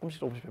 그죠?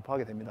 조금씩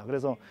배포하게 됩니다.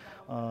 그래서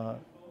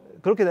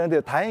그렇게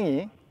되는데,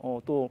 다행히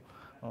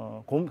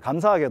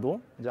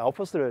감사하게도 이제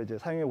아웃포스트를 이제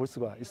사용해 볼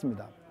수가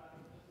있습니다.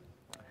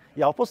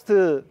 이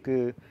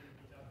아웃포스트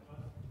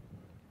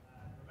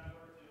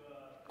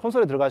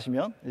콘솔에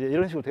들어가시면 이제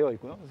이런 식으로 되어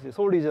있고요.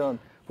 서울 리전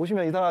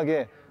보시면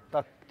이상하게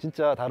딱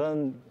진짜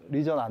다른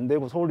리전 안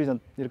되고 서울 리전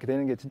이렇게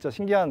되는 게 진짜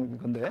신기한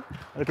건데,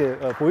 이렇게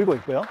보이고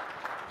있고요.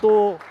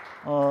 또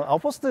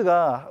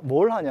아웃포스트가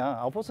뭘 하냐?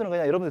 아웃포스트는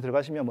그냥 여러분들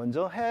들어가시면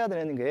먼저 해야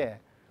되는 게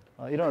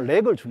이런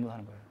렉을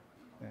주문하는 거예요.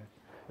 네.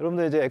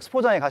 여러분들 이제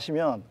엑스포장에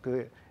가시면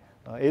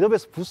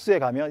AWS 부스에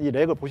가면 이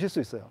렉을 보실 수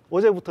있어요.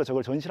 어제부터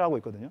저걸 전시를 하고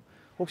있거든요.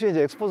 혹시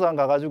이제 엑스포장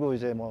가가지고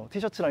이제 뭐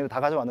티셔츠랑 이거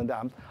다 가져왔는데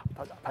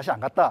다시 안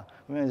갔다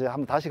그러면 이제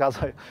한번 다시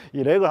가서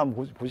이 렉을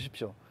한번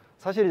보십시오.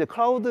 사실 이제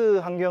클라우드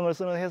환경을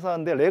쓰는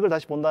회사인데 렉을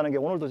다시 본다는 게,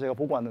 오늘도 제가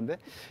보고 왔는데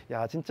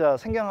야 진짜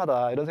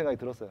생경하다 이런 생각이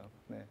들었어요.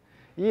 네.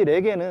 이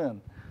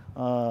렉에는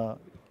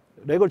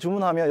렉을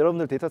주문하면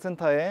여러분들 데이터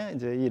센터에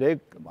이제 이 렉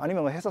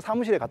아니면 회사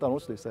사무실에 갖다 놓을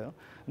수도 있어요.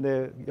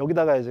 근데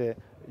여기다가 이제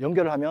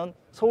연결을 하면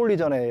서울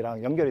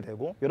리전이랑 연결이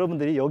되고,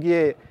 여러분들이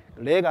여기에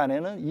렉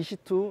안에는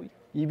EC2,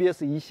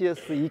 EBS,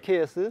 ECS,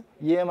 EKS,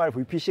 EMR,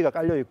 VPC가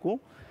깔려 있고,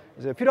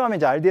 이제 필요하면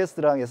이제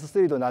RDS랑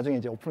S3도 나중에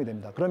이제 오픈이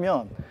됩니다.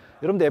 그러면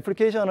여러분들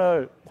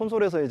애플리케이션을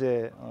콘솔에서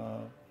이제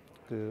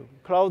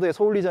클라우드의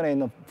서울 리전에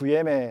있는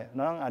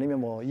VM이랑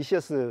아니면 뭐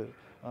ECS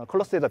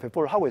클러스터에다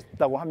배포를 하고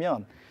있다고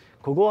하면,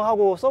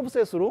 그거하고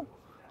서브셋으로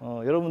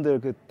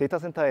여러분들 데이터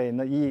센터에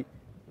있는 이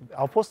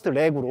아웃포스트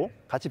렉으로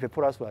같이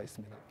배포를 할 수가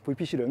있습니다.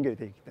 VPC로 연결이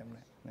되어 있기 때문에.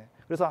 네.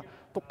 그래서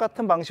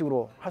똑같은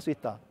방식으로 할 수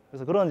있다.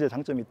 그래서 그런 이제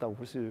장점이 있다고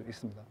볼 수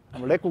있습니다.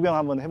 렉 구경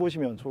한번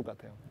해보시면 좋을 것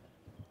같아요.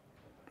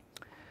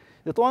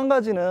 또 한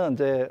가지는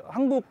이제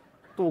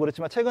한국도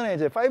그렇지만 최근에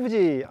이제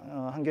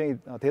 5G 환경이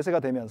대세가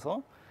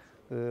되면서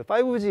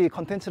 5G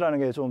컨텐츠라는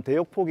게 좀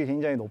대역폭이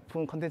굉장히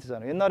높은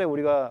컨텐츠잖아요. 옛날에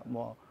우리가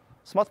뭐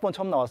스마트폰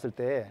처음 나왔을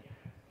때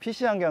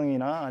PC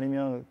환경이나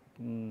아니면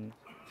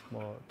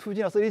뭐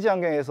 2G나 3G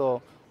환경에서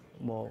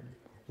뭐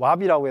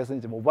왑이라고 해서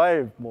이제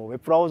모바일 뭐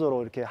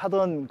웹브라우저로 이렇게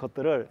하던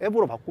것들을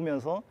앱으로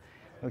바꾸면서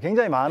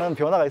굉장히 많은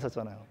변화가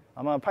있었잖아요.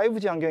 아마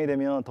 5G 환경이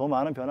되면 더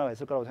많은 변화가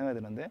있을 거라고 생각이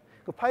드는데,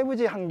 그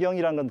 5G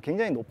환경이라는 건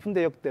굉장히 높은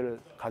대역대를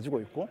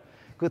가지고 있고,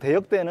 그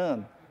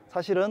대역대는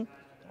사실은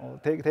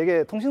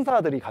되게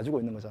통신사들이 가지고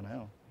있는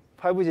거잖아요.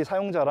 5G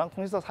사용자랑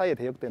통신사 사이의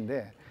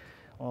대역대인데,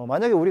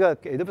 만약에 우리가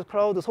AWS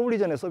클라우드 서울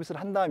리전에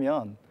서비스를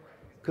한다면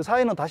그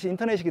사이는 다시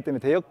인터넷이기 때문에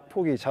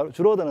대역폭이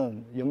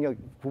줄어드는 영역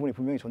부분이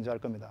분명히 존재할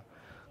겁니다.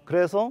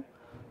 그래서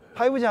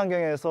 5G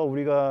환경에서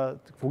우리가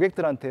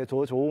고객들한테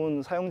더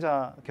좋은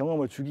사용자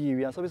경험을 주기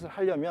위한 서비스를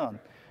하려면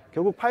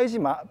결국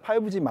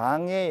 5G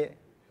망에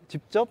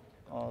직접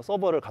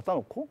서버를 갖다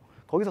놓고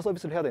거기서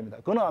서비스를 해야 됩니다.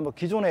 그거는 아마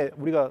기존에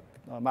우리가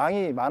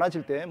망이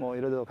많아질 때 뭐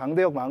예를 들어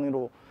강대역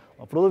망으로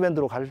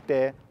브로드밴드로 갈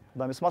때,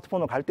 그다음에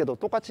스마트폰으로 갈 때도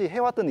똑같이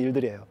해왔던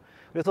일들이에요.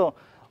 그래서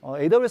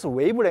AWS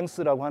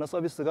웨이브랭스라고 하는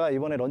서비스가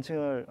이번에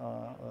런칭을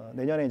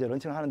내년에 이제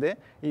런칭을 하는데,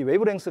 이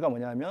웨이브랭스가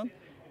뭐냐면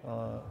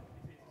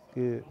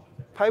그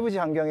 5G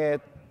환경의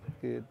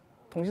그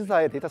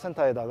통신사의 데이터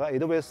센터에다가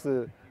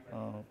AWS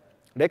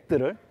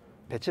렉들을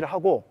배치를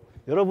하고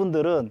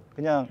여러분들은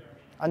그냥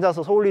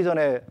앉아서 서울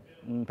이전에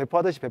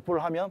배포하듯이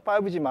배포를 하면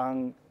 5G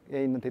망에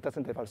있는 데이터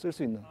센터에 바로 쓸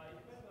수 있는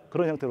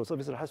그런 형태로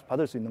서비스를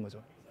받을 수 있는 거죠.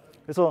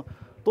 그래서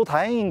또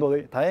다행인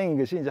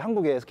것이 이제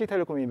한국의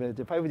SK텔레콤이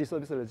이제 5G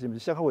서비스를 지금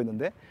시작하고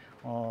있는데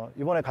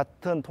이번에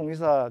같은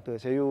통신사 그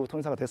제휴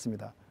통신사가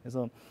됐습니다.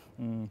 그래서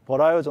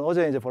버라이오존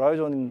어제 이제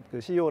버라이오존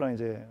그 CEO랑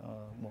이제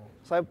뭐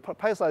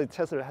파이어사이드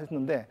챗을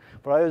했는데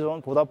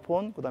버라이오존,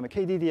 보다폰, 그다음에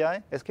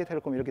KDDI,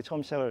 SK텔레콤 이렇게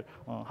처음 시작을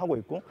하고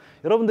있고,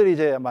 여러분들이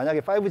이제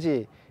만약에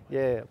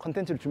 5G의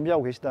컨텐츠를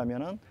준비하고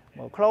계시다면은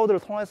뭐 클라우드를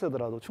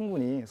통해서더라도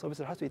충분히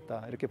서비스를 할 수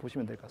있다 이렇게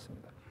보시면 될 것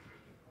같습니다.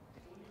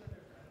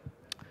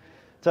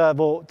 자,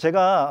 뭐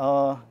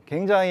제가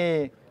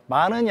굉장히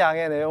많은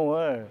양의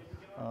내용을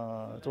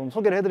좀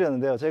소개를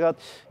해드렸는데요. 제가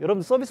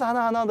여러분 서비스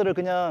하나하나들을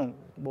그냥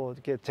뭐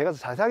이렇게 제가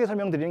자세하게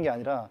설명드리는 게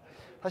아니라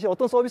사실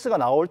어떤 서비스가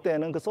나올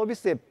때는 그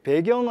서비스의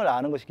배경을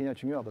아는 것이 굉장히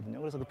중요하거든요.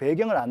 그래서 그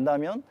배경을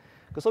안다면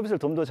그 서비스를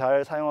좀 더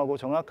잘 사용하고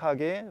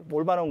정확하게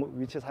올바른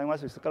위치에 사용할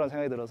수 있을 거라는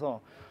생각이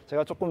들어서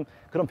제가 조금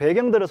그런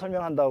배경들을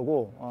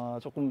설명한다고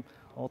조금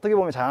어떻게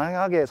보면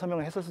장황하게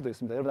설명을 했을 수도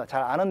있습니다. 여러분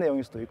잘 아는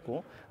내용일 수도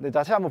있고, 근데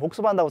다시 한번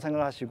복습한다고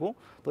생각하시고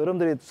또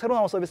여러분들이 새로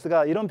나온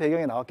서비스가 이런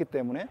배경이 나왔기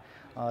때문에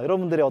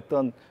여러분들의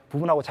어떤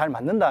부분하고 잘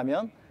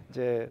맞는다면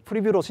이제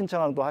프리뷰로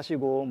신청도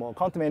하시고 뭐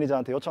카운트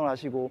매니저한테 요청을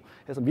하시고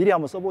해서 미리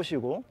한번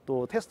써보시고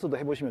또 테스트도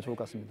해보시면 좋을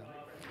것 같습니다.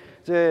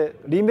 이제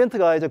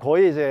리인벤트가 이제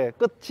거의 이제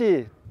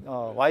끝이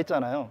와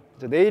있잖아요.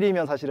 이제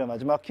내일이면 사실은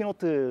마지막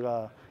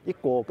키노트가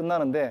있고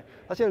끝나는데,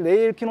 사실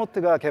내일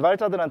키노트가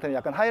개발자들한테는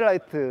약간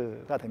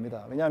하이라이트가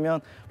됩니다.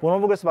 왜냐하면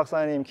보노보게스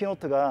박사님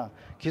키노트가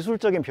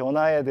기술적인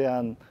변화에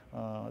대한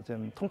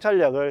좀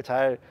통찰력을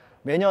잘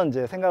매년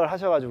이제 생각을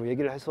하셔가지고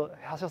얘기를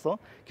하셔서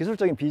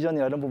기술적인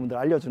비전이나 이런 부분들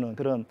알려주는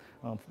그런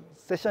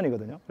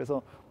세션이거든요.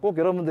 그래서 꼭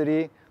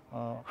여러분들이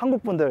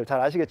한국 분들 잘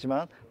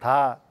아시겠지만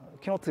다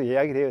키노트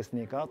예약이 되어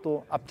있으니까,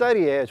 또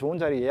앞자리에 좋은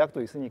자리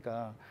예약도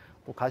있으니까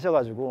꼭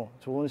가셔가지고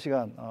좋은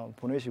시간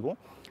보내시고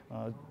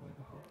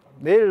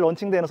내일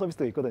런칭되는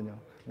서비스도 있거든요.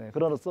 네,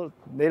 그런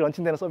내일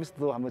런칭되는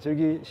서비스도 한번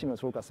즐기시면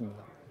좋을 것 같습니다.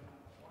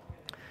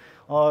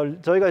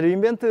 저희가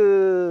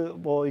리인벤트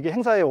뭐 이게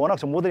행사에 워낙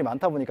정보들이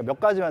많다 보니까 몇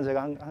가지만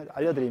제가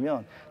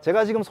알려드리면,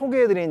 제가 지금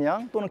소개해드린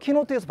양 또는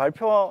키노트에서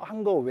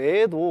발표한 거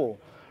외에도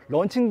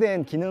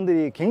런칭된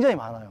기능들이 굉장히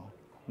많아요.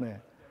 네,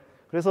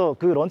 그래서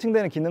그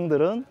런칭되는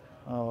기능들은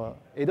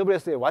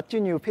AWS의 What's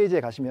New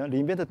페이지에 가시면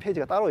리인벤트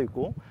페이지가 따로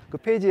있고 그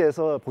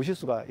페이지에서 보실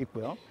수가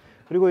있고요.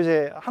 그리고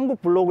이제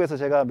한국 블로그에서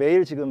제가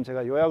매일 지금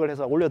제가 요약을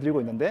해서 올려드리고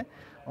있는데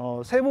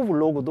세부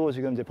블로그도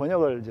지금 이제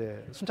번역을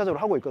이제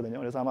순차적으로 하고 있거든요.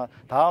 그래서 아마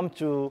다음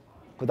주,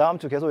 그 다음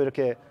주 계속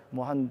이렇게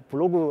뭐 한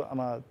블로그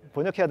아마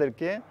번역해야 될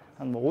게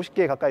한 뭐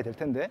 50개 가까이 될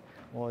텐데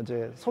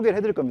이제 소개를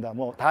해드릴 겁니다.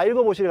 뭐 다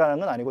읽어보시라는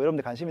건 아니고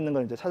여러분들 관심 있는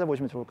건 이제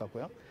찾아보시면 좋을 것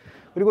같고요.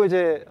 그리고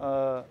이제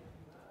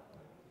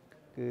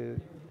그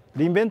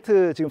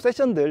리인벤트 지금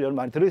세션들 여러분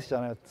많이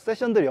들으시잖아요.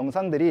 세션들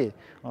영상들이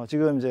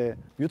지금 이제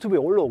유튜브에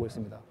올라오고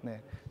있습니다. 네.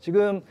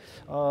 지금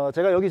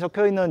제가 여기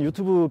적혀 있는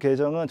유튜브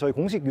계정은 저희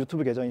공식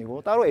유튜브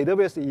계정이고, 따로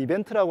AWS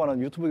이벤트라고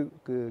하는 유튜브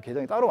그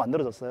계정이 따로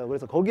만들어졌어요.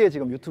 그래서 거기에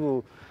지금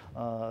유튜브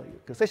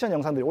그 세션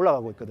영상들이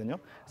올라가고 있거든요.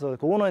 그래서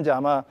그거는 이제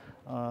아마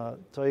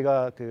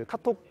저희가 그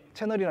카톡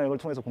채널이나 이걸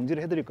통해서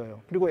공지를 해드릴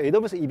거예요. 그리고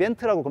AWS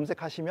이벤트라고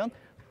검색하시면,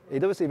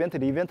 AWS 이벤트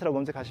리이벤트라고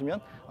검색하시면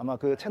아마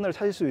그 채널을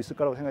찾을 수 있을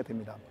거라고 생각이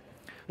됩니다.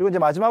 그리고 이제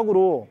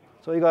마지막으로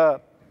저희가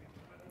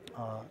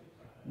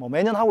뭐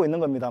매년 하고 있는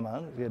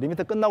겁니다만,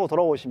 리미트 끝나고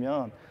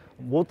돌아오시면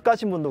못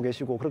가신 분도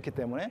계시고 그렇기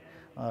때문에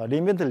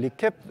리인벤트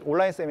리캡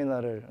온라인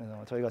세미나를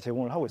저희가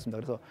제공을 하고 있습니다.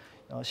 그래서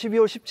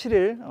 12월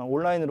 17일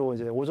온라인으로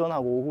이제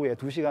오전하고 오후에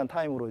 2시간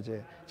타임으로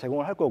이제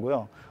제공을 할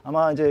거고요.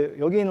 아마 이제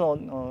여기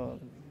있는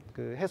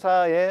그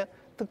회사의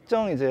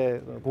특정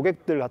이제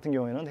고객들 같은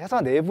경우에는 회사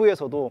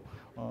내부에서도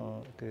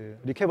그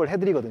리캡을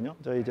해드리거든요.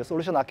 저희 이제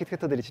솔루션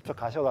아키텍트들이 직접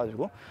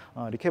가셔가지고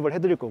리캡을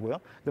해드릴 거고요.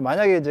 근데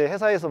만약에 이제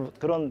회사에서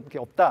그런 게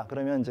없다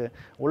그러면 이제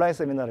온라인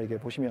세미나를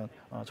이렇게 보시면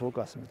좋을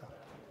것 같습니다.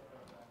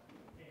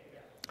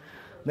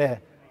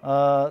 네,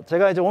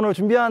 제가 이제 오늘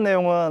준비한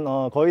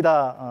내용은 거의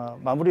다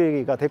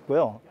마무리가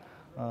됐고요.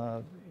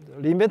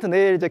 리인벤트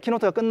내일 이제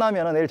키노트가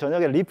끝나면 내일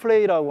저녁에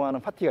리플레이라고 하는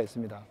파티가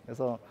있습니다.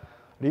 그래서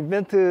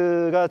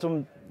리인벤트가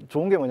좀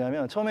좋은 게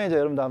뭐냐면, 처음에 이제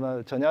여러분들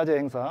아마 전야제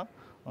행사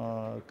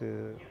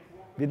그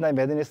midnight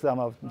madness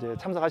아마 이제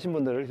참석하신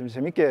분들 좀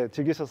재밌게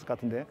즐기셨을 것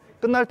같은데,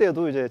 끝날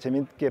때도 이제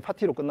재밌게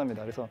파티로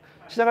끝납니다. 그래서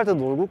시작할 때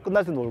놀고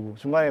끝날 때 놀고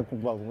중간에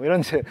공부하고 뭐 이런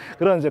이제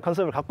그런 이제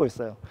컨셉을 갖고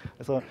있어요.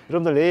 그래서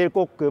여러분들 내일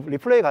꼭 그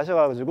리플레이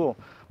가셔가지고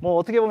뭐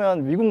어떻게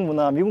보면 미국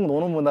문화, 미국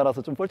노는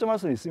문화라서 좀 뻘쭘할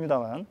수는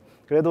있습니다만,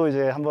 그래도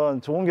이제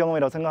한번 좋은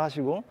경험이라고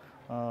생각하시고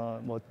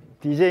뭐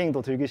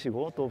디제잉도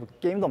즐기시고 또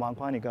게임도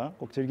많고 하니까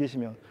꼭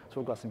즐기시면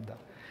좋을 것 같습니다.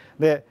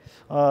 네,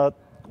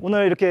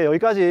 오늘 이렇게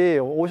여기까지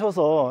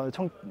오셔서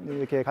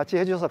이렇게 같이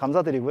해주셔서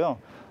감사드리고요.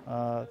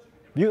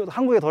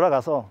 한국에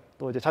돌아가서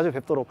또 이제 자주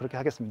뵙도록 그렇게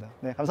하겠습니다.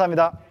 네,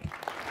 감사합니다.